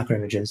 Docker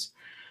images.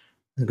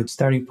 A good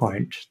starting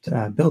point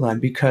to build on,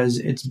 because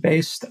it's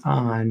based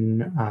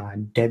on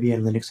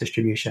Debian Linux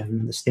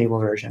distribution, the stable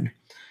version.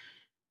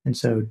 And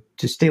so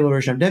the stable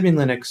version of Debian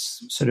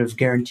Linux sort of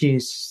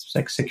guarantees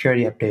like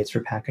security updates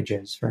for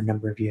packages for a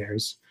number of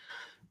years,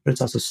 but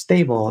it's also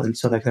stable. And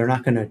so like they're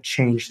not going to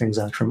change things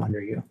out from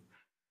under you.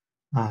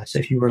 So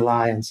if you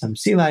rely on some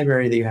C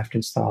library that you have to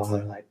install,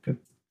 or like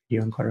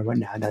you encoder or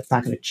whatnot, that's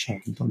not going to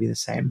change. It'll be the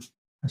same,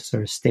 a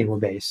sort of stable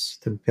base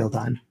to build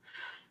on.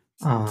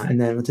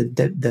 And then what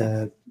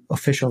the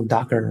official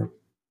Docker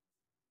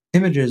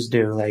images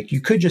do, like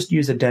you could just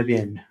use a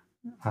Debian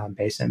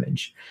base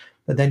image,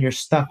 but then you're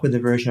stuck with the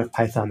version of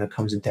Python that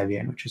comes with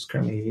Debian, which is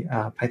currently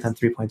Python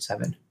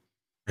 3.7.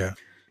 Yeah.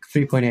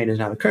 3.8 is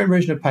now the current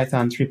version of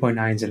Python.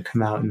 3.9 is going to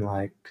come out in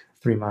like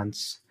 3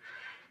 months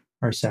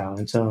or so.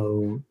 And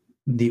so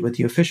what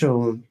the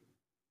official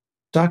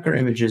Docker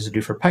images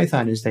do for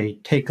Python is they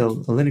take a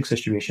Linux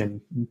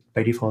distribution,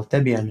 by default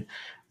Debian,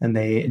 and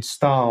they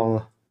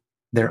install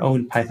their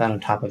own Python on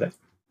top of it.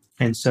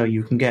 And so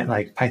you can get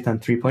like Python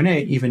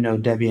 3.8, even though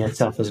Debian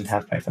itself doesn't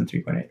have Python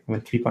 3.8.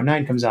 When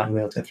 3.9 comes out,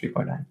 we'll get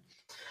 3.9.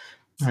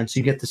 And so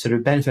you get the sort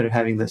of benefit of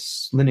having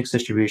this Linux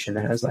distribution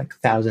that has like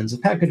thousands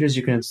of packages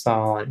you can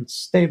install, and it's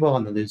stable,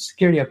 and there's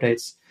security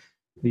updates,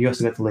 but you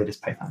also get the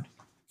latest Python.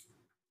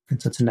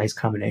 And so it's a nice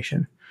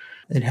combination.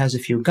 It has a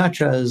few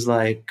gotchas,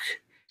 like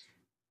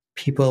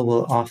people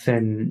will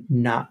often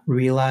not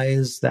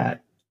realize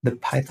that the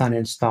Python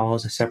install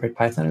is a separate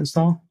Python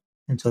install.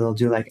 And so they'll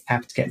do like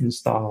apt-get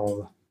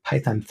install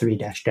Python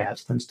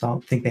 3-devs to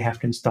install, think they have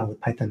to install the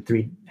Python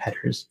 3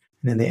 headers.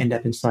 And then they end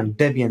up installing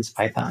Debian's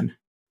Python.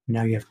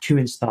 Now you have two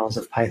installs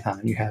of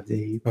Python. You have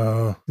the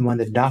one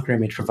that Docker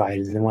image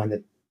provides, and the one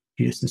that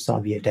you just install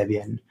via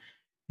Debian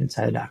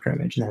inside the Docker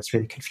image. And that's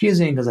really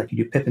confusing because like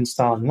you do pip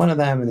install in one of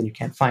them, and then you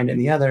can't find it in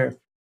the other.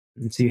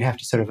 And so you have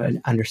to sort of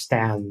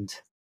understand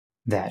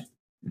that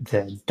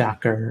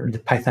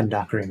the Python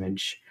Docker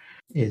image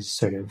is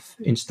sort of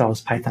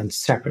installs Python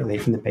separately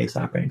from the base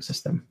operating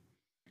system.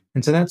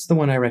 And so that's the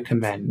one I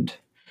recommend.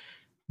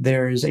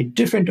 There's a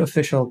different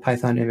official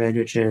Python image,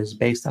 which is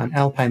based on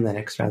Alpine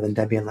Linux rather than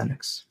Debian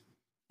Linux.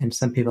 And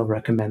some people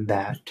recommend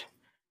that.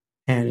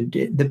 And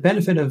the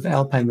benefit of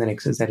Alpine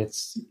Linux is that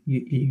it's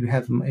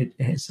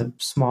a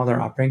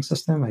smaller operating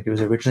system. Like it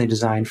was originally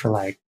designed for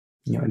like,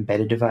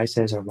 embedded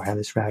devices or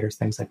wireless routers,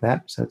 things like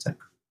that. So it's like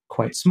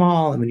quite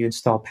small. And when you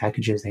install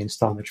packages, they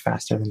install much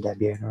faster than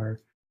Debian or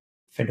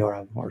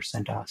Fedora or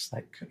CentOS.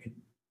 Like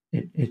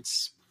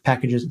it's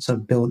packages.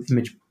 So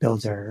image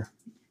builds are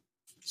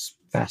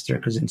faster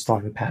because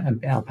installing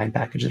an Alpine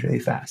package is really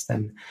fast,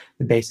 and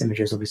the base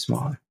images will be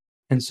smaller.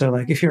 And so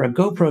like if you're a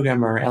Go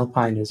programmer,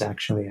 Alpine is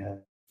actually a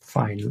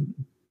fine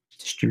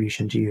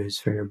distribution to use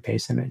for your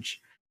base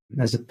image.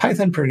 As a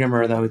Python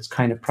programmer, though, it's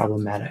kind of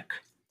problematic.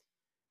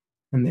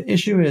 And the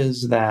issue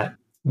is that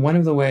one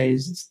of the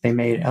ways they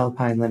made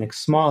Alpine Linux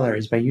smaller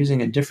is by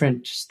using a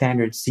different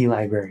standard C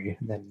library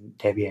than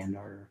Debian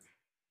or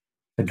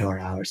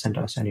Fedora or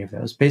CentOS, any of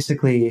those.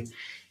 Basically,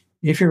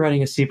 if you're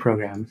running a C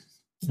program,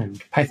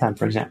 and Python,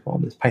 for example,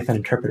 this Python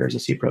interpreter is a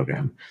C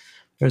program,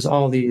 there's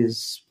all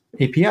these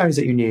APIs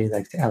that you need,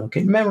 like to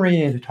allocate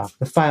memory and to talk to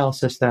the file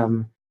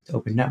system, to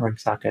open network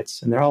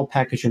sockets, and they're all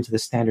packaged into the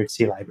standard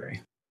C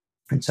library.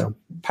 And so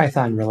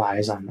Python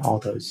relies on all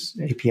those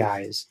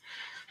APIs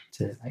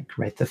to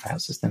write the file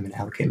system and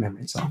allocate memory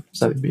and so on.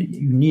 So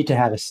you need to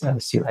have a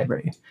C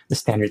library, the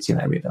standard C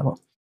library available.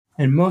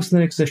 And most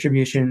Linux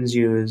distributions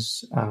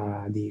use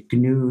the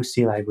GNU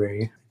C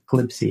library,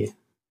 glibc,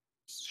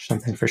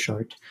 something for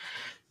short,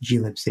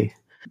 glibc.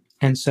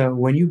 And so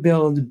when you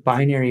build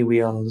binary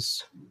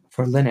wheels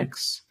for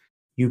Linux,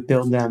 you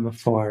build them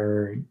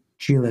for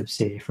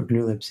glibc, for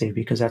GNU libc,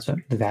 because that's what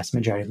the vast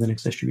majority of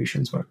Linux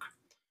distributions work.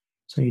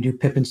 So you do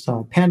pip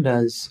install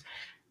pandas,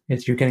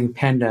 you're getting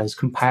pandas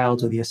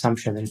compiled with the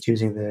assumption that it's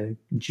using the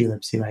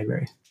glibc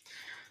library.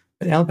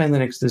 But Alpine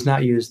Linux does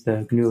not use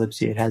the GNU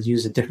libc. It has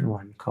used a different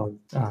one called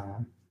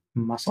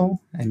Musl,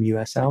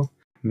 M-U-S-L.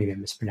 Maybe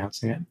I'm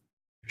mispronouncing it,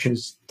 which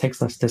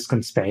takes less disk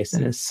and space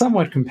and is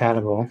somewhat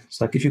compatible.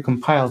 So if you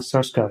compile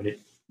source code,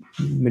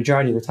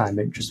 majority of the time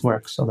it just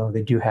works, although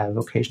they do have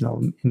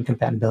occasional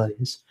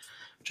incompatibilities,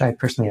 which I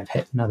personally have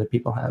hit and other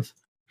people have.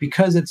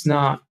 Because it's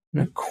not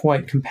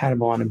quite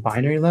compatible on a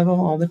binary level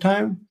all the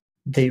time,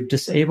 they've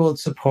disabled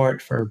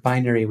support for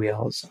binary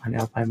wheels on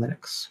Alpine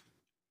Linux.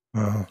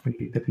 When you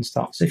do pip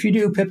install. So if you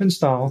do pip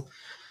install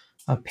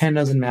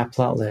pandas and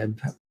matplotlib,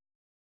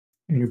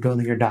 and you're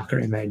building your Docker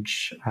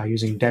image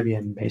using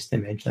Debian-based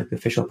image, like the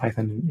official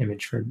Python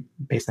image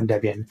based on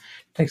Debian, it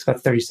takes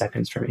about 30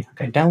 seconds for me.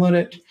 Okay, download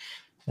it, it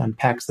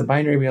unpacks the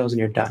binary wheels, and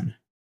you're done.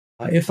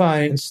 If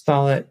I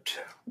install it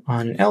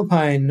on an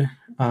Alpine,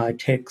 it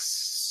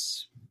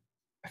takes,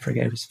 I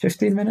forget, it was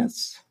 15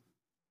 minutes?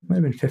 It might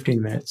have been 15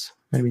 minutes.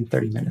 Might have been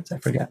 30 minutes, I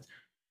forget.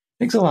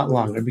 It takes a lot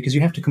longer because you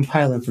have to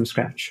compile them from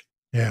scratch.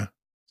 Yeah.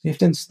 So you have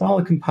to install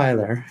a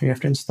compiler. You have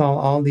to install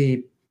all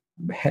the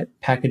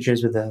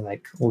packages with the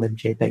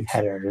libjpeg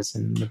headers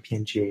and the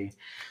PNG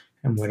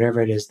and whatever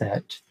it is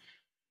that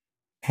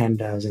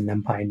pandas and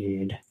NumPy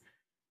need.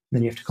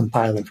 Then you have to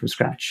compile them from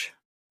scratch.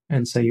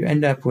 And so you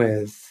end up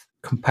with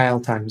compile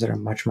times that are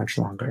much, much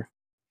longer.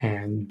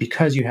 And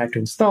because you have to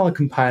install a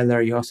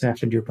compiler, you also have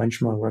to do a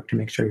bunch more work to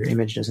make sure your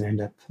image doesn't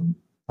end up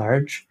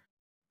large,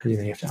 because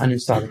you have to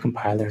uninstall the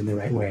compiler in the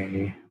right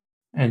way.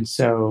 And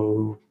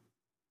so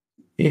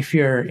if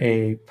you're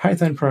a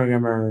Python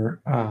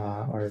programmer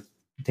or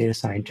data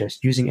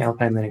scientist, using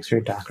Alpine Linux for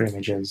your Docker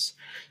images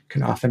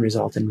can often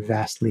result in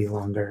vastly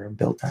longer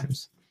build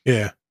times.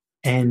 Yeah.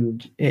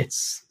 And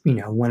it's,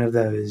 one of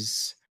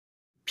those,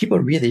 people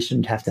really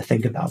shouldn't have to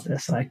think about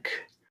this.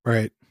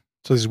 Right.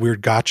 So these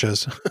weird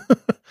gotchas.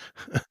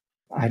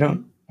 I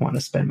don't want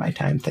to spend my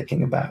time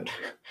thinking about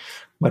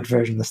what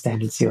version of the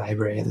standard C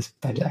library is.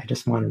 I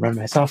just want to run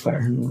my software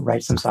and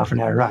write some software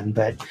on how to run.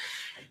 But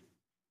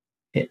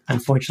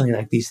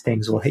unfortunately, these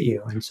things will hit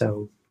you. And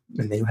so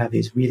when they have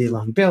these really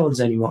long builds,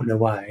 and you won't know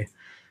why.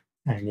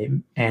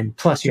 And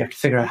plus, you have to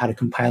figure out how to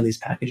compile these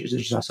packages.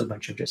 There's also a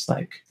bunch of just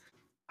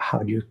how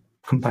do you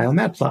compile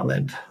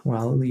matplotlib?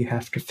 Well, you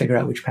have to figure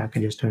out which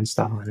packages to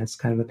install, and it's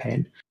kind of a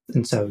pain.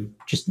 And so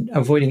just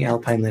avoiding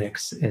Alpine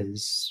Linux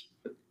is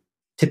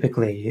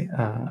typically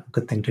a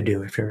good thing to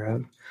do if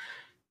you're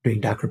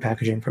doing Docker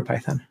packaging for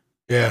Python.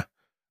 Yeah.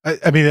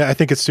 I mean, I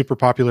think it's super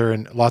popular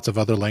in lots of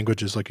other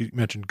languages. Like you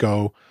mentioned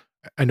Go.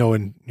 I know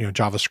in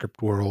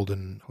JavaScript world,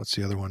 and what's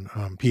the other one?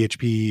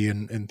 PHP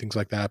and things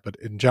like that. But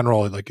in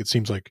general, it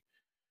seems like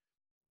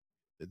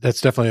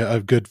that's definitely a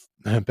good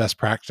best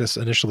practice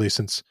initially,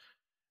 since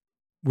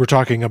we're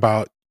talking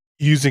about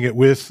using it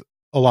with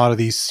a lot of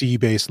these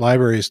C-based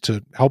libraries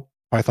to help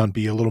Python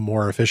be a little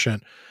more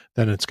efficient.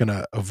 Then it's going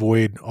to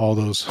avoid all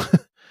those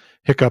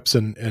hiccups,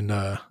 and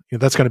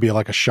that's going to be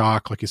like a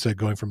shock, like you said,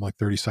 going from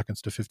 30 seconds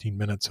to 15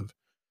 minutes of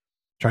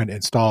trying to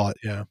install it.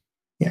 Yeah.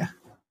 Yeah.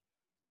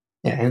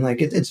 Yeah, and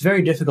it's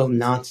very difficult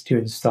not to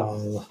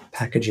install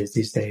packages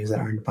these days that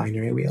aren't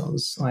binary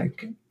wheels.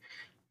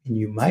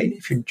 You might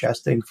if you're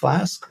just doing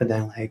Flask, but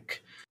then if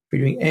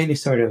you're doing any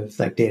sort of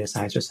data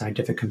science or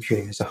scientific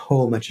computing, there's a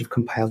whole bunch of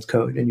compiled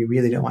code, and you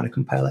really don't want to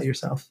compile that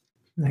yourself.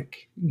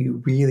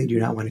 You really do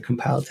not want to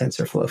compile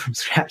TensorFlow from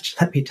scratch,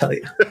 let me tell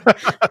you.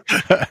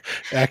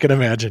 I can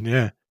imagine,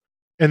 yeah.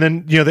 And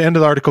then, the end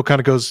of the article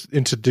kind of goes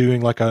into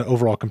doing an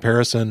overall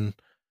comparison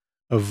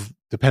of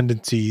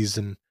dependencies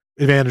and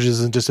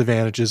advantages and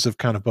disadvantages of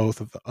kind of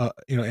both of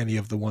any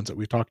of the ones that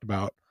we talked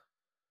about,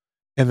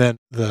 and then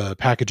the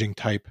packaging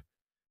type,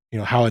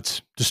 how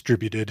it's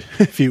distributed,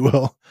 if you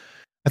will.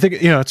 I think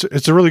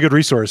it's a really good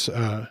resource.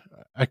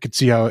 I could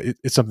see how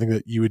it's something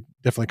that you would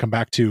definitely come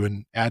back to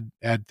and add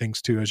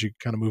things to as you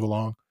kind of move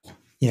along.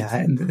 Yeah,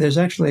 and there's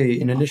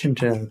actually, in addition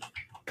to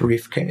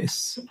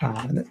Briefcase,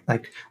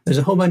 there's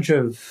a whole bunch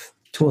of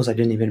tools I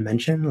didn't even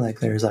mention. Like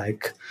there's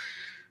like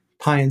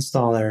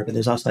PyInstaller, but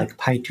there's also like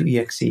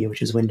Py2exe,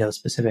 which is Windows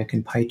specific,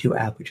 and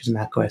Py2app, which is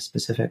macOS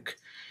specific.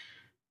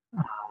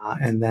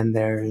 And then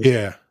there's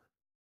Yeah.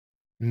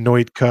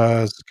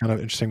 Noitka is kind of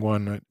an interesting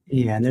one. Right?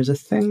 yeah, and there's a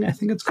thing I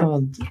think it's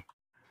called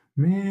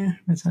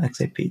it's not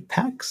XAP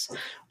PAX.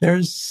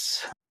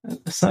 There's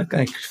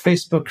like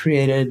Facebook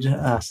created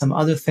some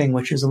other thing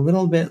which is a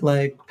little bit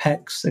like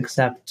PEX,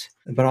 except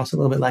but also a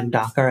little bit like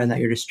Docker, in that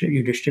you're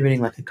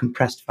distributing like a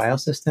compressed file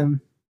system.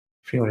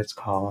 I forget what it's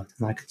called,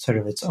 like it's sort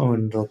of its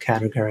own little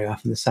category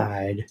off on the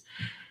side.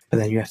 But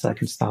then you have to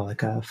like install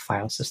like a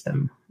file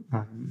system,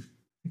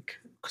 like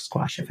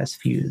Squash FS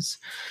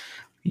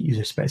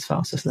user space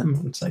file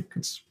system. It's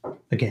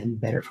again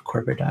better for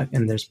corporate doc.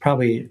 And there's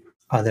probably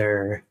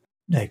other,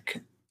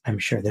 like I'm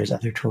sure there's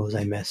other tools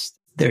I missed.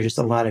 There's just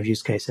a lot of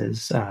use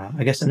cases.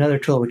 I guess another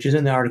tool which is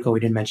in the article we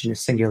didn't mention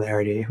is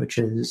Singularity, which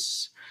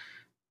is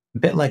a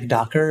bit like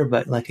Docker,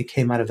 but like it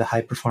came out of the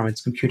high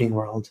performance computing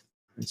world.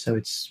 And so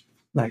it's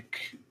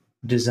like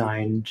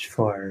designed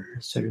for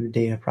sort of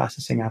data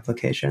processing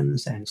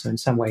applications. And so in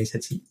some ways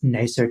it's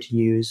nicer to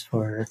use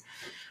for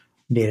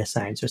data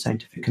science or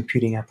scientific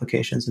computing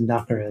applications than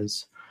Docker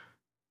is,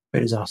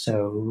 but is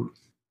also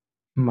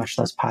much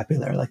less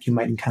popular. Like you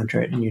might encounter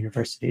it in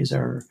universities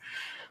or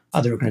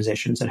other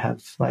organizations that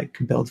have like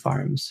build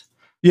farms.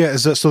 Yeah,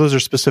 so those are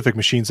specific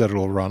machines that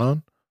it'll run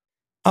on?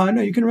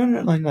 No, you can run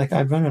it like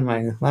I've run on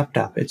my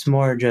laptop. It's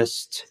more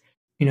just,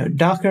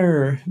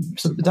 Docker.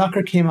 So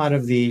Docker came out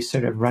of the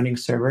sort of running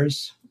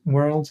servers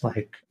world,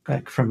 like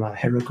from a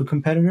Heroku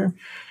competitor.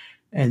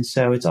 And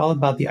so it's all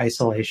about the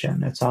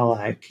isolation. It's all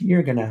like,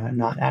 you're going to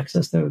not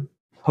access the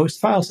host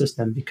file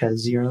system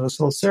because you're this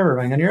little server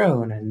running on your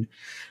own and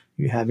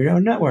you have your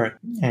own network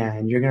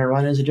and you're going to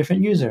run as a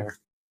different user.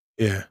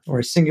 Yeah.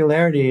 Or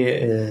Singularity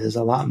is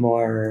a lot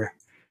more,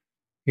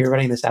 you're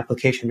running this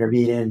application to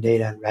read in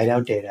data and write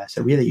out data.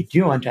 So really you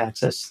do want to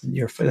access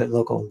your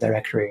local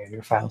directory and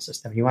your file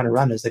system. You want to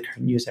run as the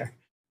current user.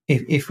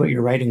 If what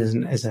you're writing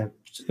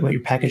what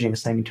you're packaging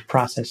is something to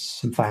process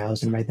some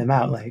files and write them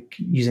out, like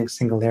using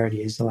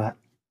Singularity is a lot,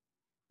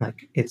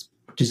 like it's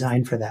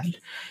designed for that.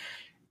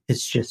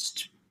 It's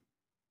just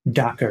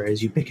Docker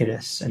is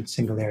ubiquitous and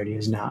Singularity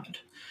is not.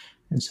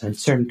 And so in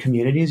certain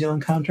communities, you'll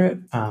encounter it.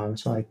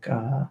 So like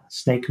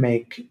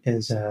SnakeMake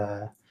is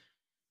a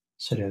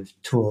sort of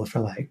tool for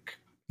like,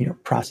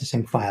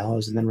 processing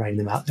files and then writing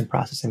them out and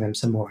processing them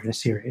some more in a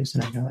series.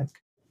 And I know like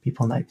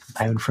people like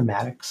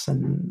bioinformatics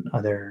and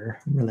other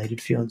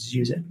related fields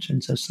use it.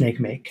 And so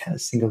SnakeMake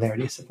has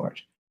Singularity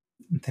support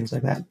and things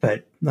like that.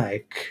 But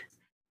like,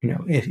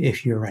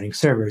 if you're running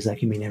servers,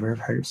 like you may never have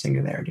heard of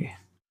Singularity.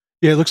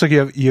 Yeah, it looks like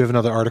you have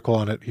another article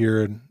on it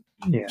here, and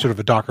Yeah. sort of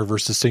a Docker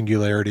versus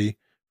Singularity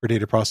for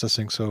data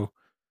processing. So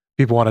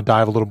people want to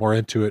dive a little more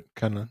into it,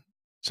 kind of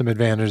some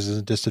advantages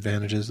and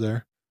disadvantages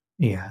there.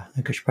 Yeah,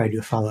 I should probably do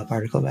a follow-up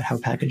article about how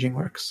packaging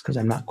works, because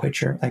I'm not quite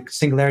sure. Like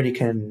Singularity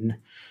can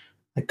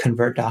like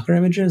convert Docker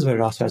images, but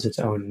it also has its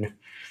own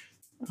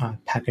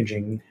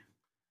packaging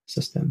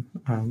system,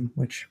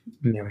 which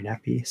may or may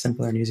not be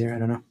simpler and easier. I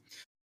don't know.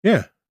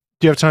 Yeah.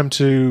 Do you have time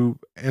to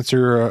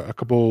answer a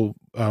couple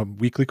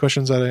weekly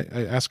questions that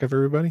I ask of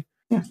everybody?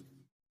 Yeah.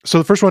 So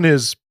the first one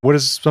is, what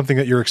is something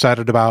that you're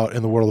excited about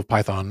in the world of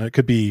Python? It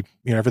could be,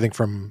 everything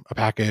from a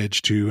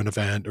package to an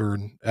event or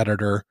an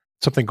editor,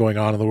 something going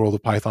on in the world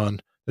of Python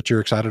that you're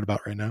excited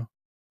about right now.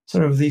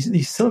 Sort of the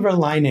silver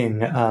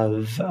lining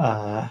of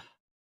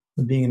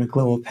being in a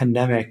global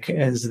pandemic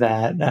is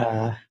that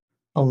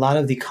a lot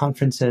of the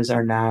conferences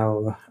are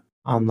now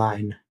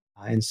online.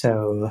 And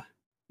so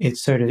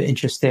it's sort of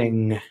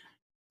interesting,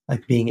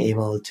 like being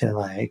able to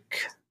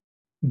like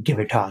give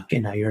a talk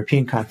in a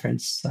European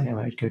conference. Like I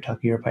might give a talk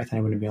at EuroPython, I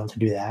wouldn't be able to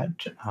do that.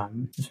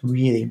 It's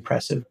really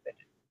impressive.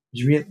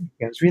 It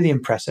was really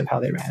impressive how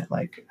they ran it.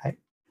 Like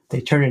they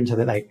turned it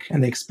into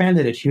and they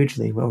expanded it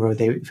hugely over if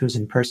it was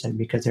in person,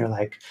 because they're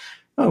like,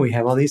 oh, we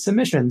have all these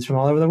submissions from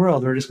all over the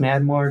world. We're just going to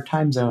add more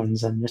time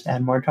zones and just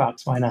add more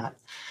talks. Why not?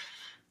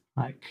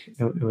 Like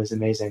it was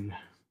amazing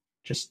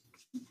just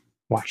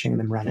watching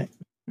them run it.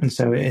 And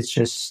so it's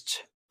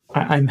just,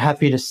 I'm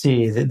happy to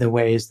see the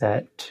ways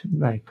that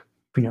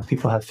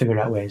people have figured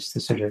out ways to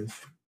sort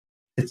of,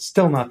 it's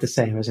still not the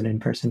same as an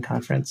in-person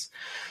conference.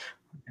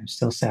 I'm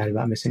still sad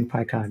about missing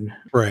PyCon.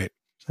 Right.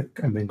 It's like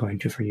I've been going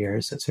to for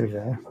years. It's sort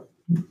of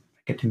I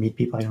get to meet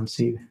people I don't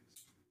see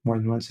more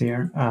than once a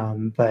year.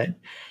 But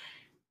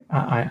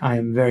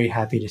I'm very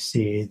happy to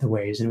see the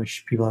ways in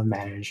which people have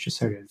managed to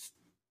sort of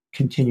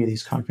continue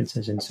these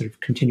conferences and sort of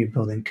continue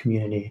building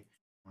community,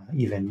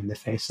 even in the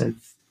face of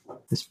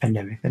this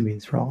pandemic that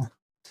means we're all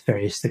to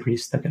various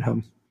degrees stuck at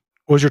home.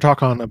 What was your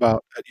talk on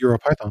about at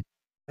EuroPython?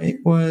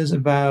 It was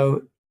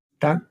about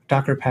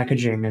Docker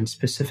packaging, and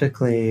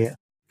specifically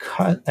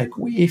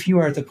if you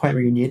are at the point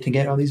where you need to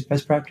get all these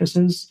best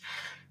practices,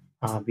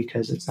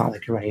 because it's not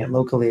like you're running it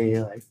locally,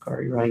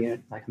 or you're running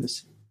it like in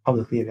this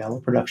publicly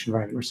available production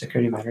environment where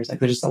security matters. Like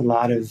there's a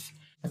lot of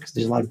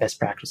best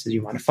practices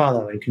you want to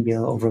follow, and it can be a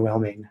little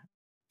overwhelming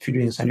if you're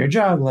doing this on your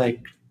job.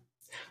 Like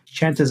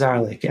chances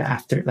are like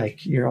after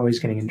like you're always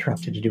getting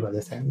interrupted to do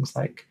other things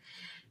like,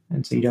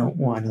 and so you don't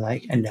want to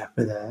like end up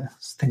with a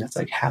thing that's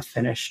like half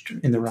finished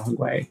in the wrong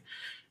way.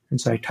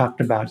 And so I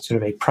talked about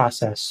sort of a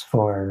process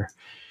for,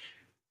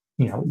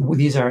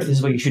 this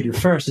is what you should do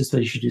first, this is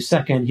what you should do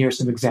second. Here are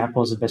some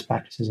examples of best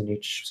practices in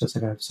each. So it's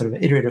like a sort of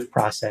an iterative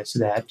process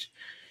that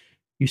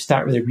you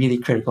start with the really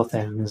critical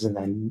things and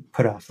then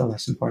put off the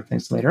less important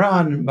things later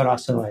on, but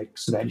also like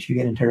so that if you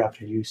get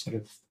interrupted, you sort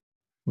of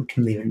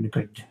can leave it in a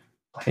good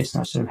place,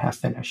 not sort of half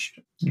finished.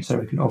 You sort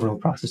of like an overall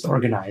process to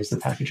organize the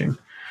packaging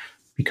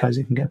because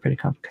it can get pretty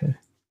complicated.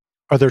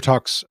 Are there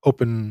talks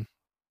open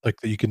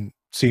like that you can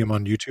see them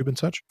on YouTube and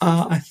such?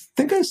 I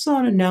think I saw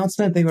an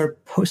announcement they were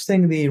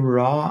posting the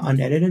raw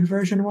unedited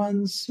version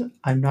ones.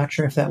 I'm not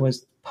sure if that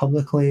was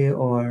publicly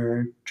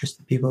or just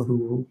the people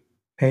who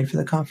paid for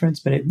the conference,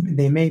 but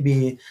they may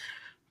be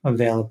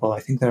available.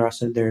 I think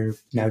they're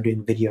now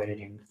doing video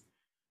editing.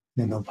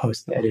 Then they'll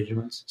post the edited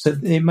ones. So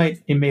it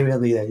may well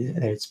be that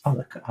it's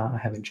public. I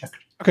haven't checked.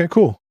 Okay,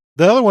 cool.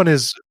 The other one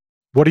is,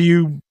 what are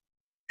you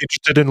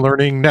interested in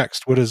learning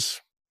next? What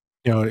is,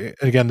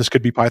 again, this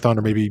could be Python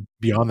or maybe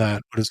beyond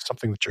that. What is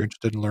something that you're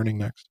interested in learning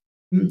next?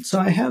 So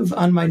I have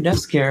on my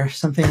desk here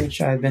something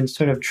which I've been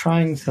sort of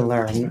trying to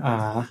learn,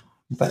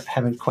 but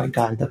haven't quite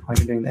gotten to the point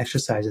of doing the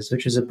exercises,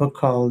 which is a book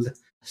called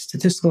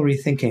Statistical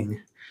Rethinking,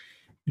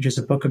 which is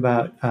a book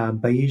about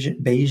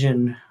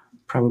Bayesian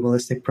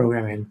probabilistic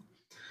programming.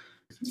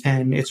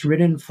 And it's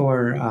written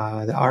for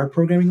the R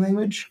programming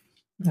language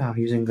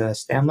using the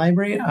STAM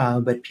library,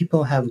 but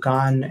people have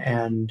gone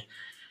and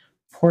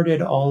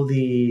ported all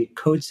the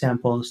code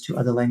samples to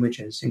other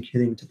languages,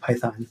 including to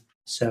Python.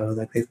 So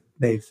like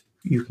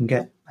you can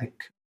get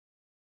like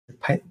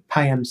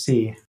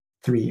PyMC3.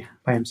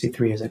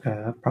 PyMC3 is like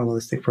a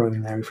probabilistic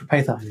programming library for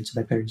Python, and so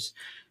like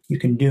you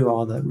can do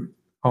all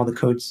the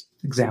code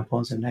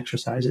examples and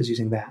exercises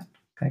using that.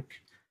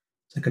 Like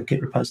it's like a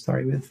Git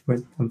repository with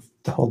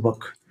the whole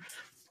book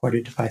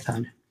ported to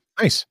Python.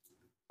 Nice.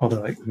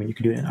 Although, you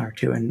can do it in R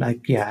too. And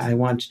I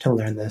want to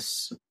learn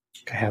this.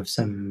 I have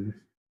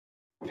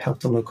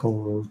helped the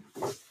local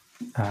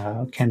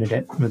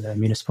candidate with the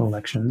municipal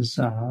elections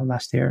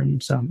last year.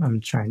 And so I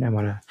want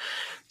to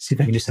see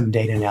if I can do some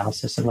data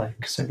analysis of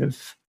like sort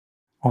of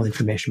all the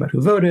information about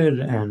who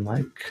voted and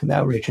like the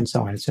outreach and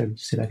so on. So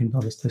see if I can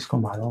build a statistical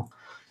model.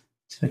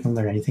 See if I can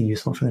learn anything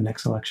useful for the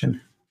next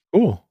election.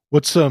 Cool.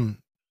 What's the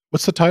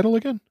title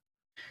again?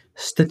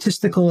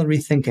 Statistical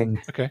Rethinking.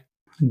 Okay.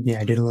 Yeah,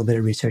 I did a little bit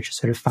of research to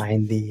sort of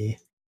find the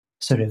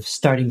sort of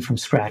starting from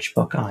scratch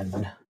book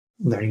on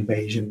learning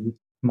Bayesian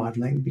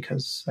modeling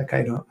because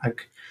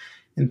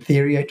in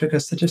theory I took a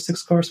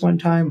statistics course one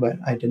time, but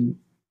I didn't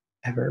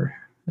ever.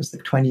 It was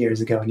like 20 years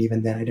ago, and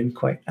even then I didn't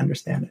quite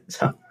understand it.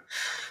 So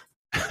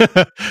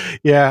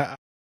yeah,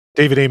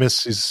 David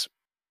Amos is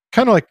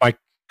kind of like my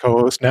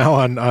co-host now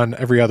on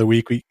every other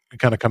week. We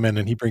kind of come in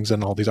and he brings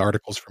in all these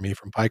articles for me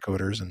from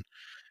PyCoders, and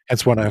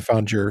that's when I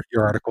found your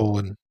article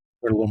and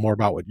learned a little more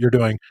about what you're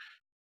doing.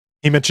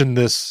 He mentioned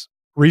this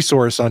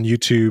resource on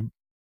YouTube.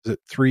 Is it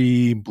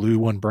 3 blue,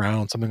 1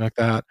 brown, something like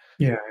that?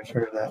 Yeah, I've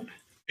heard of that.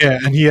 Yeah,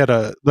 and he had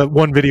the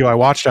one video I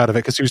watched out of it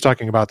because he was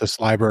talking about this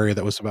library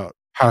that was about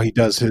how he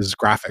does his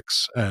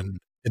graphics and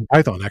in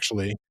Python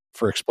actually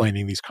for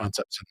explaining these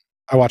concepts. And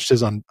I watched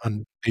his on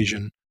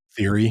Bayesian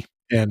theory,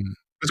 and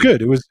it was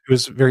good. It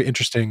was very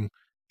interesting.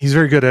 He's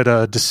very good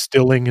at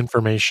distilling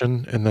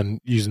information and then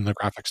using the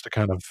graphics to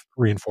kind of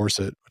reinforce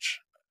it, which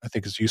I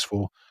think is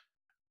useful.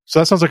 So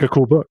that sounds like a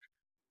cool book.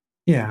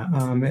 Yeah,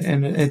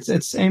 and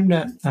it's aimed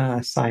at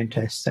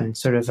scientists and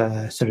sort of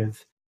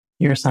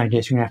you're a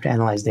scientist, you're gonna have to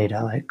analyze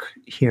data. Like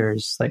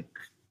here's like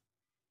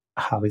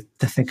how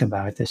to think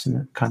about this in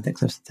the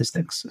context of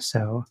statistics.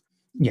 So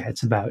yeah,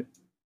 it's about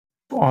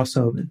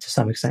also to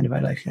some extent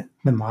about like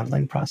the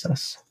modeling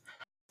process.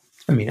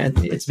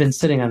 It's been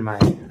sitting on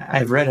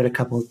I've read it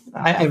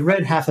I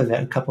read half of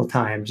it a couple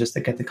times just to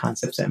get the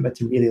concepts in, but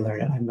to really learn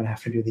it, I'm going to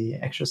have to do the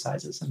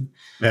exercises and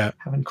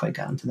haven't quite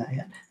gotten to that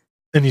yet.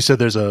 And you said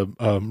there's a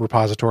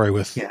repository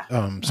with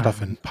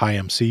stuff in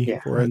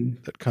PyMC for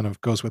it that kind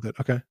of goes with it.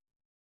 Okay.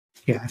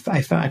 Yeah,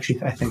 I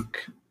think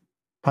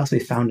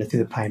possibly found it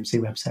through the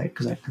PyMC website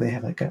because they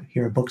have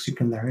here are books you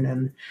can learn,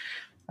 and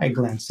I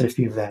glanced at a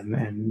few of them,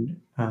 and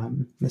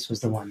this was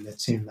the one that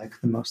seemed like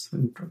the most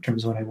in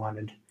terms of what I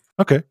wanted.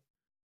 Okay.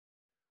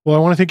 Well, I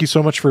want to thank you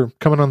so much for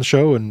coming on the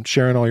show and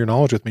sharing all your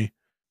knowledge with me.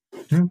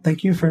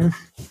 Thank you for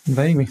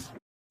inviting me.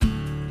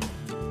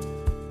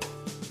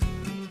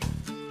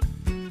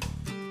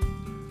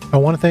 I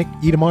want to thank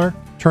Itamar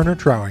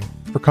Turner-Trowing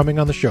for coming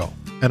on the show.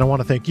 And I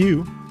want to thank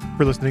you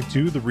for listening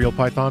to the Real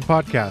Python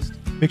Podcast.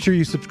 Make sure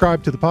you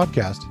subscribe to the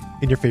podcast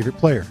in your favorite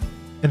player.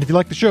 And if you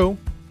like the show,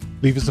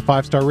 leave us a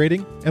 5-star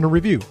rating and a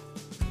review.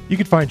 You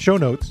can find show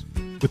notes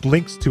with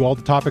links to all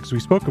the topics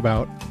we spoke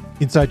about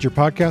inside your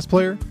podcast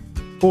player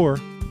or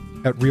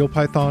at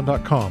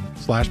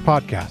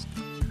realpython.com/podcast.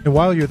 And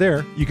while you're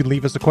there, you can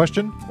leave us a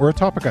question or a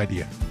topic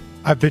idea.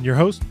 I've been your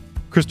host,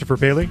 Christopher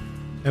Bailey,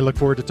 and I look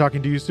forward to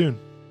talking to you soon.